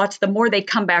negative thoughts, the more they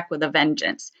come back with a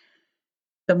vengeance.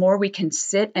 The more we can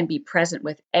sit and be present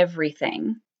with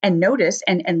everything and notice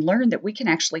and learn that we can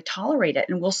actually tolerate it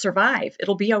and we'll survive.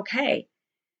 It'll be okay.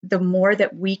 The more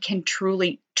that we can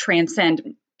truly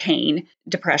transcend pain,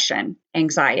 depression,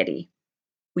 anxiety.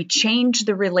 We change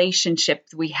the relationship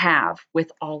we have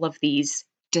with all of these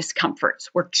discomforts.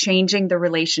 We're changing the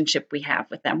relationship we have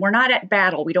with them. We're not at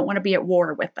battle. We don't want to be at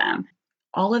war with them.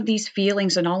 All of these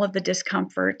feelings and all of the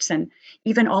discomforts and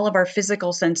even all of our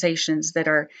physical sensations that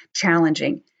are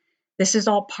challenging, this is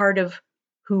all part of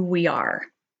who we are.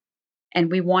 And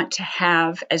we want to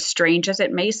have, as strange as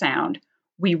it may sound,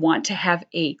 we want to have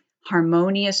a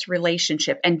harmonious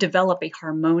relationship and develop a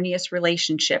harmonious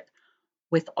relationship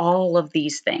with all of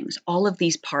these things, all of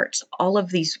these parts, all of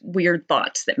these weird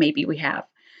thoughts that maybe we have,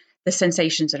 the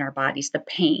sensations in our bodies, the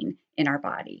pain in our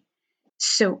body.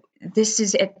 So this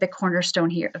is at the cornerstone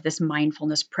here of this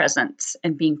mindfulness presence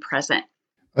and being present.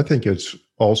 I think it's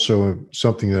also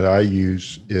something that I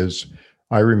use is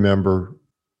I remember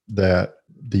that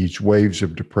these waves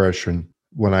of depression,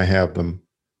 when I have them,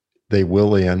 they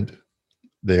will end.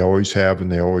 They always have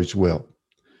and they always will.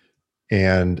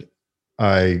 And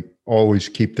I always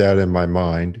keep that in my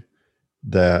mind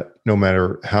that no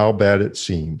matter how bad it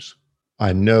seems,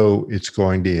 I know it's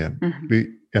going to end.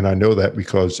 And I know that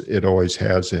because it always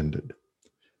has ended.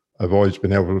 I've always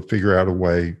been able to figure out a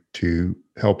way to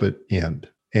help it end.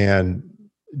 And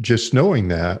just knowing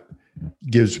that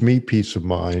gives me peace of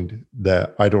mind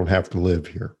that I don't have to live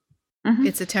here.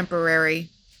 It's a temporary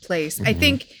place. I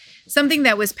think something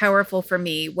that was powerful for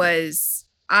me was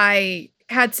I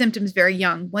had symptoms very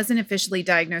young, wasn't officially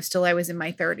diagnosed till I was in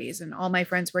my 30s, and all my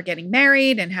friends were getting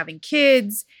married and having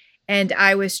kids. And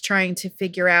I was trying to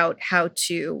figure out how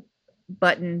to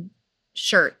button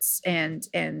shirts and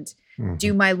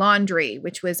do my laundry,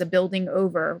 which was a building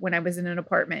over when I was in an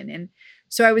apartment. And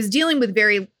so I was dealing with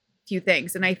very few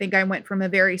things. And I think I went from a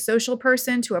very social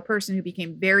person to a person who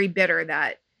became very bitter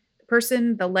that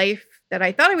the life that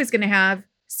I thought I was going to have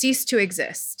ceased to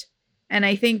exist. And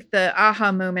I think the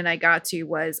aha moment I got to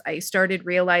was I started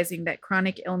realizing that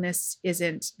chronic illness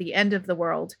isn't the end of the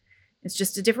world. It's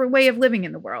just a different way of living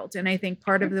in the world. And I think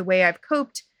part of the way I've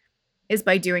coped is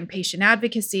by doing patient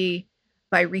advocacy,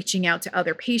 by reaching out to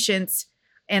other patients.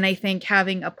 And I think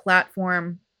having a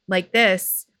platform like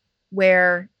this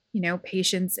where,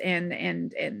 patients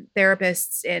and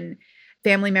therapists and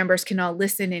family members can all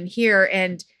listen and hear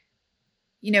and,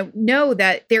 know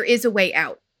that there is a way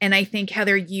out. And I think,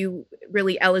 Heather, you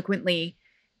really eloquently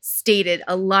stated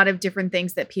a lot of different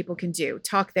things that people can do: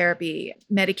 talk therapy,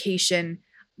 medication,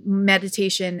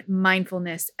 meditation,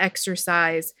 mindfulness,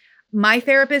 exercise. My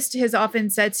therapist has often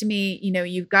said to me,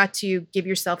 you've got to give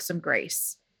yourself some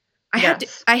grace. I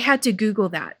had to Google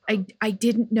that. I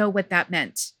didn't know what that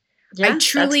meant. Yeah,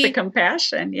 that's the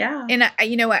compassion. Yeah. And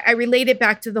I relate it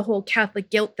back to the whole Catholic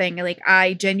guilt thing. Like,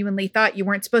 I genuinely thought you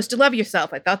weren't supposed to love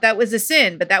yourself. I thought that was a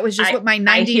sin, but that was just what my 90-year-old.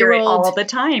 I hear it all the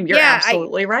time. You're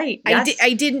absolutely right. Yes.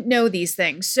 I didn't know these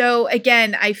things. So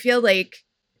again, I feel like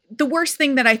the worst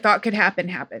thing that I thought could happen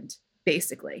happened,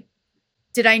 basically.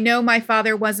 Did I know my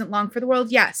father wasn't long for the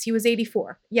world? Yes. He was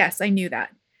 84. Yes, I knew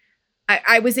that.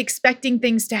 I was expecting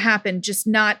things to happen, just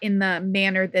not in the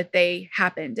manner that they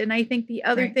happened. And I think the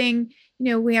other thing,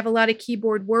 we have a lot of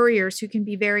keyboard warriors who can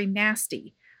be very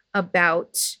nasty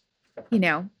about,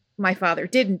 my father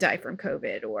didn't die from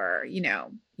COVID, or,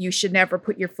 you should never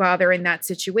put your father in that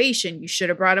situation. You should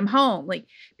have brought him home. Like,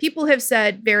 people have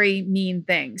said very mean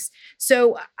things.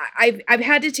 So I've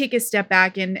had to take a step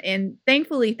back, and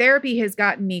thankfully therapy has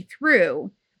gotten me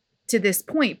through to this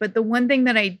point. But the one thing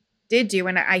that I did do,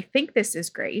 and I think this is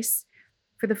grace,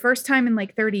 for the first time in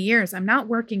like 30 years, I'm not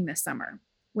working this summer,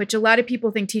 which a lot of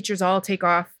people think teachers all take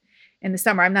off in the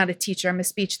summer. I'm not a teacher, I'm a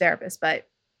speech therapist, but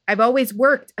I've always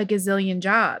worked a gazillion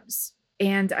jobs,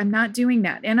 and I'm not doing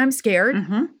that. And I'm scared.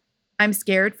 Mm-hmm. I'm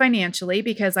scared financially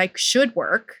because I should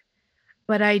work,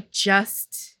 but I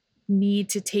just need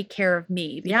to take care of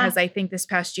me because I think this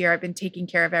past year I've been taking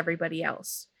care of everybody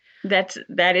else. That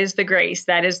is the grace.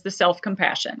 That is the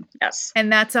self-compassion. Yes.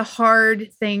 And that's a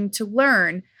hard thing to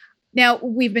learn. Now,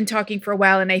 we've been talking for a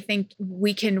while, and I think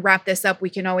we can wrap this up.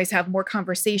 We can always have more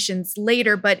conversations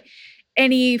later, but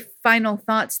any final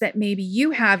thoughts that maybe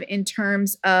you have in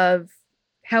terms of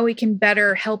how we can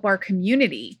better help our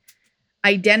community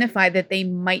identify that they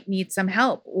might need some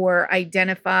help, or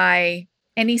identify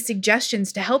any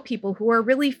suggestions to help people who are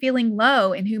really feeling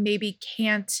low and who maybe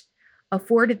can't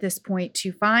afford at this point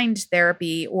to find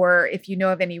therapy, or if you know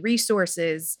of any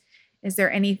resources, is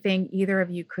there anything either of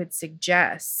you could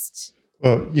suggest?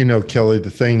 Well, Kelly,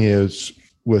 the thing is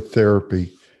with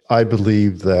therapy, I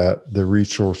believe that the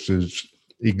resources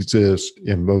exist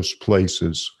in most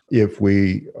places if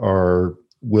we are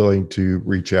willing to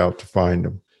reach out to find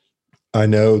them. I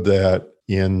know that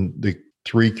in the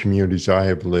 3 communities I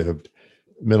have lived,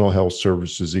 mental health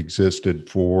services existed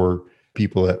for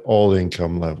people at all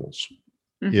income levels.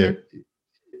 Mm-hmm.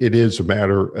 It is a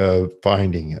matter of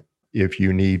finding it if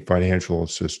you need financial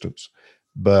assistance.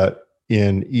 But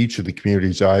in each of the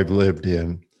communities I've lived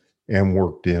in and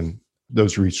worked in,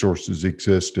 those resources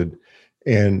existed.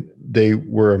 And they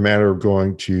were a matter of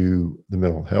going to the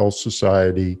Mental Health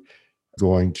Society,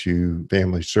 going to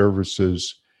family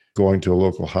services, going to a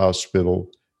local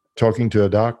hospital, talking to a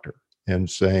doctor and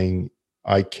saying,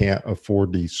 I can't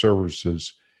afford these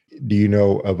services. Do you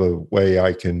know of a way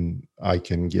I can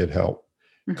get help?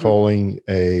 Mm-hmm. Calling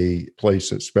a place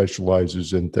that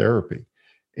specializes in therapy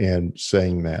and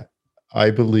saying that.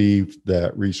 I believe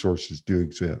that resources do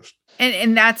exist.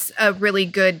 And that's a really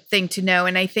good thing to know.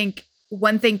 And I think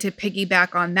one thing to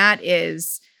piggyback on that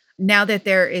is, now that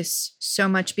there is so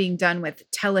much being done with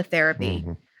teletherapy,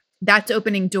 mm-hmm. that's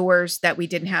opening doors that we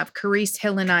didn't have. Carice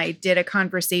Hill and I did a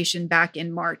conversation back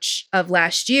in March of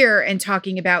last year and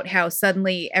talking about how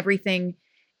suddenly everything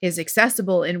is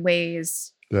accessible in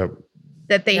ways that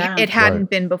it hadn't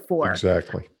been before.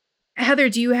 Exactly. Heather,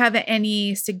 do you have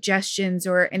any suggestions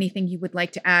or anything you would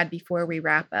like to add before we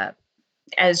wrap up?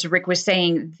 As Rick was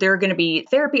saying, there are going to be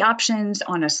therapy options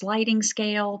on a sliding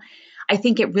scale. I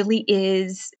think it really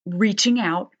is reaching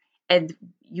out, and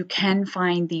you can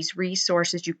find these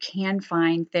resources, you can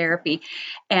find therapy.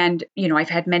 And, I've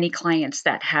had many clients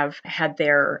that have had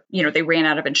their, they ran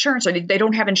out of insurance, or they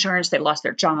don't have insurance, they lost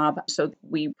their job. So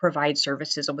we provide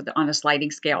services on a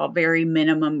sliding scale, a very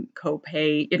minimum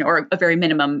copay, or a very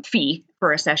minimum fee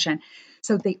for a session.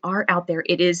 So they are out there.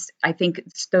 It is, I think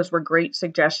those were great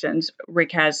suggestions.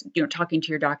 Rick has, talking to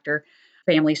your doctor,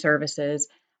 family services.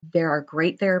 There are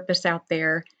great therapists out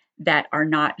there that are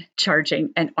not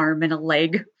charging an arm and a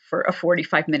leg for a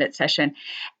 45-minute session.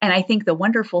 And I think the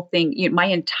wonderful thing, my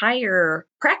entire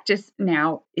practice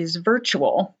now is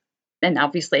virtual. And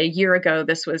obviously a year ago,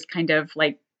 this was kind of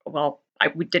like,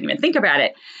 we didn't even think about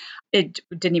it. It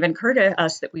didn't even occur to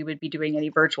us that we would be doing any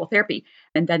virtual therapy.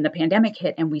 And then the pandemic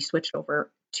hit and we switched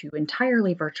over to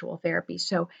entirely virtual therapy.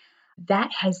 So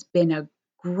that has been a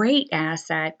great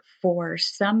asset for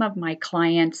some of my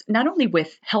clients, not only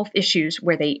with health issues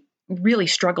where they really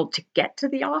struggled to get to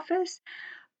the office,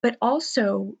 but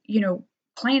also,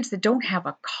 clients that don't have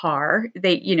a car,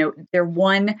 their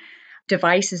one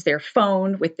device is their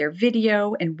phone with their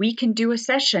video, and we can do a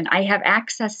session. I have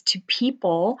access to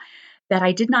people that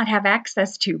I did not have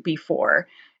access to before,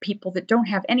 people that don't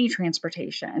have any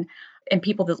transportation, and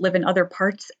people that live in other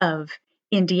parts of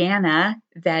Indiana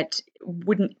that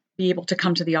wouldn't be able to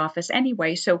come to the office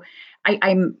anyway. So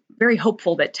I'm very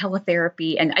hopeful that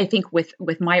teletherapy, and I think with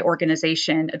my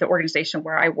organization, the organization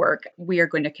where I work, we are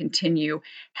going to continue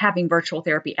having virtual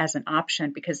therapy as an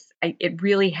option, because it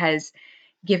really has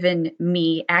given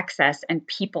me access and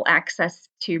people access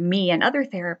to me and other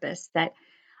therapists that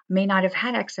may not have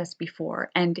had access before.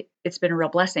 And it's been a real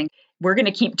blessing. We're going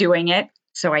to keep doing it.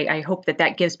 So I hope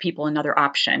that gives people another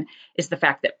option, is the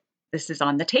fact that this is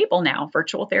on the table now.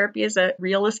 Virtual therapy is a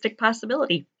realistic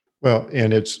possibility. Well,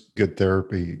 and it's good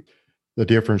therapy. The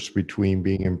difference between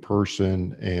being in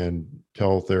person and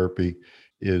teletherapy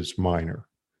is minor,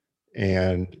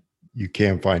 and you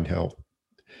can find help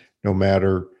no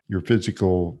matter your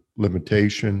physical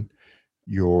limitation,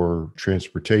 your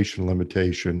transportation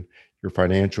limitation, your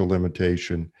financial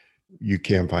limitation. You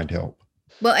can find help.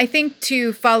 Well, I think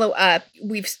to follow up,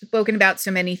 we've spoken about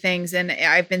so many things, and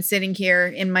I've been sitting here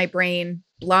in my brain,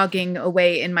 blogging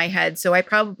away in my head. So I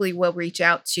probably will reach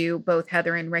out to both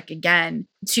Heather and Rick again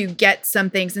to get some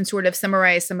things and sort of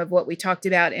summarize some of what we talked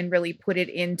about and really put it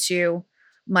into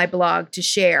my blog to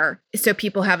share so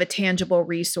people have a tangible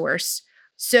resource.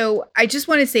 So I just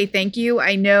want to say thank you.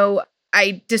 I know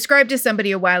I described to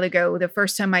somebody a while ago, the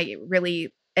first time I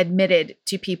really admitted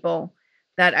to people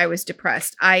that I was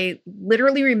depressed. I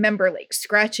literally remember like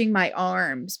scratching my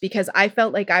arms because I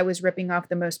felt like I was ripping off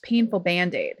the most painful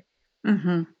Band-Aid.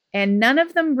 Mm-hmm. And none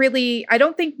of them really, I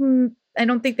don't think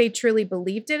they truly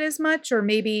believed it as much, or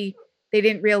maybe they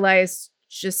didn't realize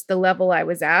just the level I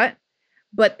was at,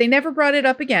 but they never brought it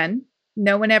up again.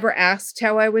 No one ever asked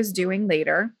how I was doing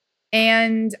later.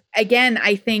 And again,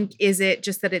 I think, is it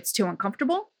just that it's too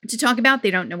uncomfortable to talk about?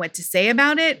 They don't know what to say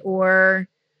about it, or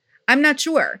I'm not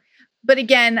sure. But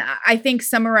again, I think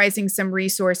summarizing some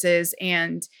resources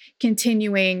and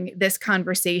continuing this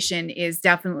conversation is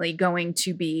definitely going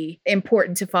to be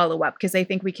important to follow up, because I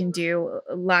think we can do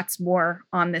lots more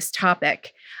on this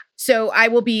topic. So I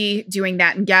will be doing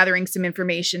that and gathering some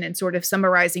information and sort of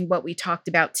summarizing what we talked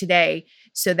about today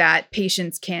so that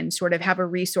patients can sort of have a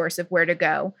resource of where to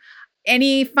go.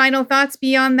 Any final thoughts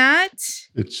beyond that?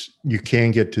 You can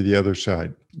get to the other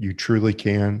side. You truly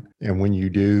can. And when you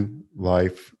do,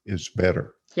 life is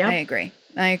better. Yeah, I agree.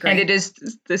 And it is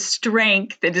the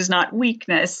strength that is not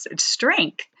weakness. It's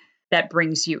strength that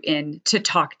brings you in to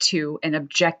talk to an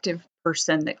objective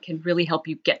person that can really help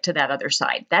you get to that other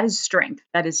side. That is strength.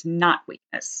 That is not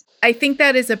weakness. I think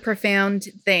that is a profound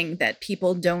thing that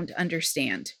people don't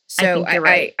understand. So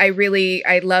right.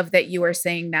 I love that you are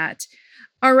saying that.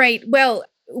 All right. Well,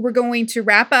 we're going to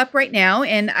wrap up right now,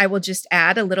 and I will just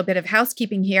add a little bit of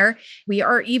housekeeping here. We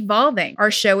are evolving our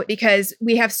show because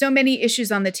we have so many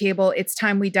issues on the table. It's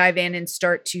time we dive in and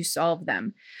start to solve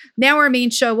them. Now, our main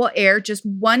show will air just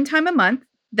one time a month,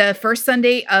 the first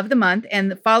Sunday of the month, and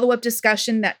the follow-up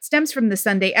discussion that stems from the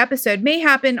Sunday episode may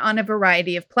happen on a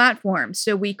variety of platforms.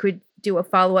 So we could do a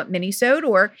follow-up minisode,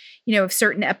 or, if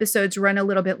certain episodes run a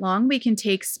little bit long, we can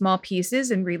take small pieces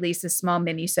and release a small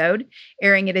minisode,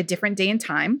 airing at a different day and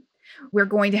time. We're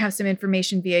going to have some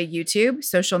information via YouTube,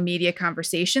 social media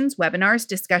conversations, webinars,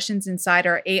 discussions inside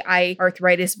our AI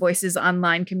Arthritis Voices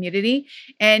online community,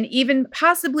 and even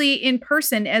possibly in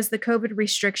person as the COVID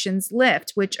restrictions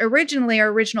lift, which our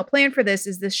original plan for this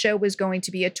show was going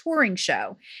to be a touring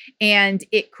show, and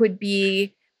it could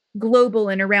be global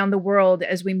and around the world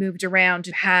as we moved around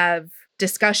to have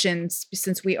discussions,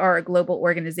 since we are a global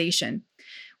organization.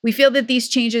 We feel that these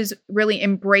changes really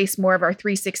embrace more of our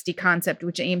 360 concept,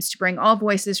 which aims to bring all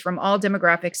voices from all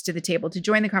demographics to the table to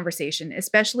join the conversation,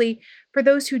 especially for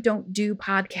those who don't do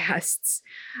podcasts.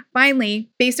 Finally,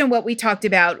 based on what we talked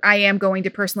about, I am going to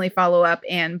personally follow up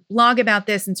and blog about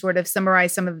this and sort of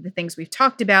summarize some of the things we've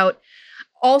talked about.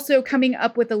 Also coming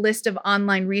up with a list of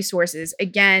online resources.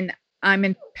 Again, I'm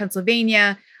in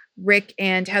Pennsylvania. Rick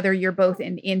and Heather, you're both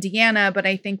in Indiana, but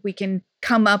I think we can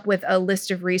come up with a list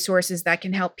of resources that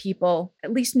can help people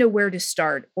at least know where to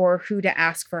start or who to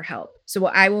ask for help. So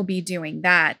I will be doing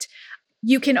that.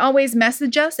 You can always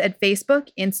message us at Facebook,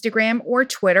 Instagram, or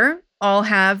Twitter. All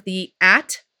have the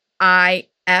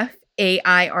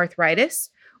 @IFAI-arthritis,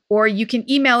 or you can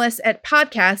email us at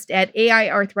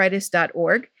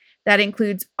podcast@aiarthritis.org. That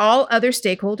includes all other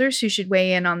stakeholders who should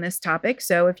weigh in on this topic.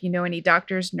 So if you know any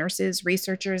doctors, nurses,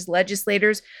 researchers,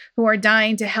 legislators who are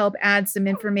dying to help add some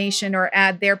information or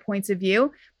add their points of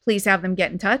view, please have them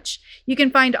get in touch. You can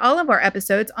find all of our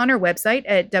episodes on our website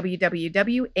at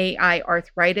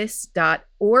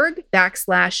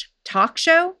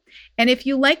www.aiarthritis.org/talkshow. And if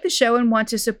you like the show and want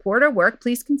to support our work,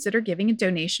 please consider giving a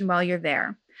donation while you're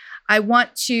there. I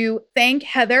want to thank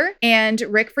Heather and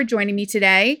Rick for joining me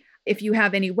today. If you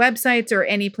have any websites or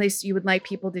any place you would like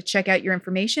people to check out your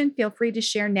information, feel free to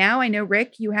share now. I know,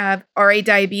 Rick, you have RA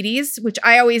diabetes, which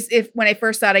I always, when I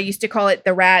first thought, I used to call it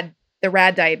the rad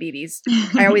diabetes.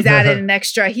 I always added an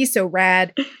extra. He's so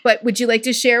rad. But would you like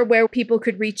to share where people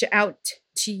could reach out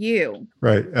to you?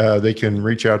 Right. They can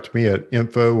reach out to me at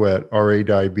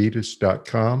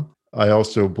info@radiabetes.com. I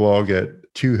also blog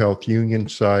at two health union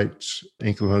sites,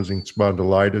 ankylosing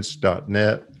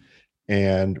spondylitis.net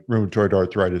and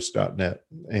rheumatoidarthritis.net.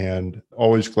 And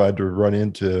always glad to run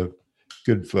into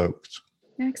good folks.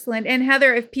 Excellent. And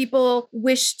Heather, if people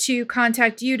wish to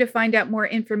contact you to find out more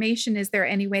information, is there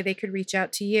any way they could reach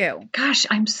out to you? Gosh,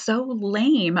 I'm so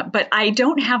lame, but I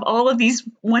don't have all of these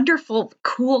wonderful,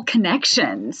 cool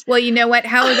connections. Well, you know what?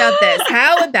 How about this?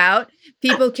 How about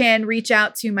people can reach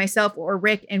out to myself or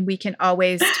Rick, and we can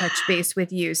always touch base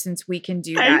with you since we can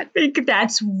do that. I think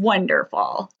that's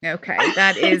wonderful. Okay,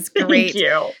 that is great. Thank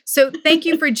you. So thank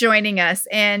you for joining us.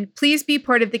 And please be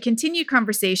part of the continued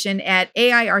conversation at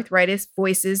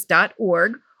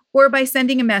aiarthritisvoices.org or by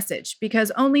sending a message,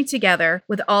 because only together,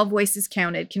 with all voices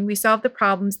counted, can we solve the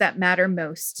problems that matter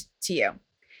most to you.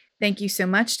 Thank you so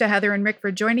much to Heather and Rick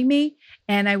for joining me,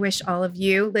 and I wish all of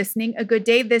you listening a good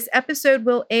day. This episode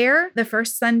will air the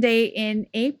first Sunday in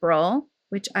April,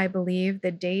 which I believe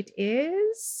the date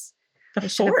is the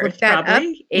 4th,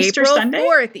 probably. April Easter Sunday?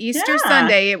 4th, Easter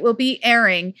Sunday. It will be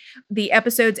airing. The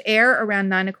episodes air around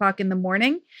 9:00 in the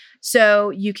morning,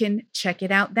 so you can check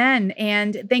it out then.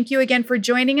 And thank you again for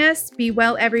joining us. Be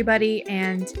well, everybody,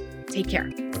 and take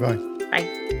care. Bye. Bye.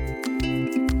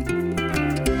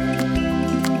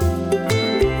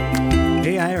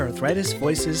 AI Arthritis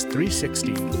Voices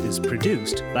 360 is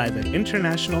produced by the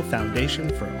International Foundation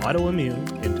for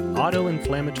Autoimmune and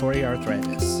Auto-Inflammatory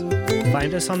Arthritis.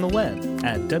 Find us on the web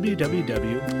at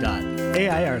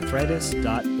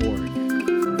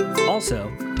www.aiarthritis.org.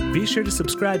 Also, be sure to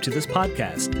subscribe to this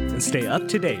podcast and stay up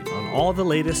to date on all the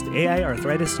latest AI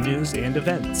arthritis news and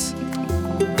events.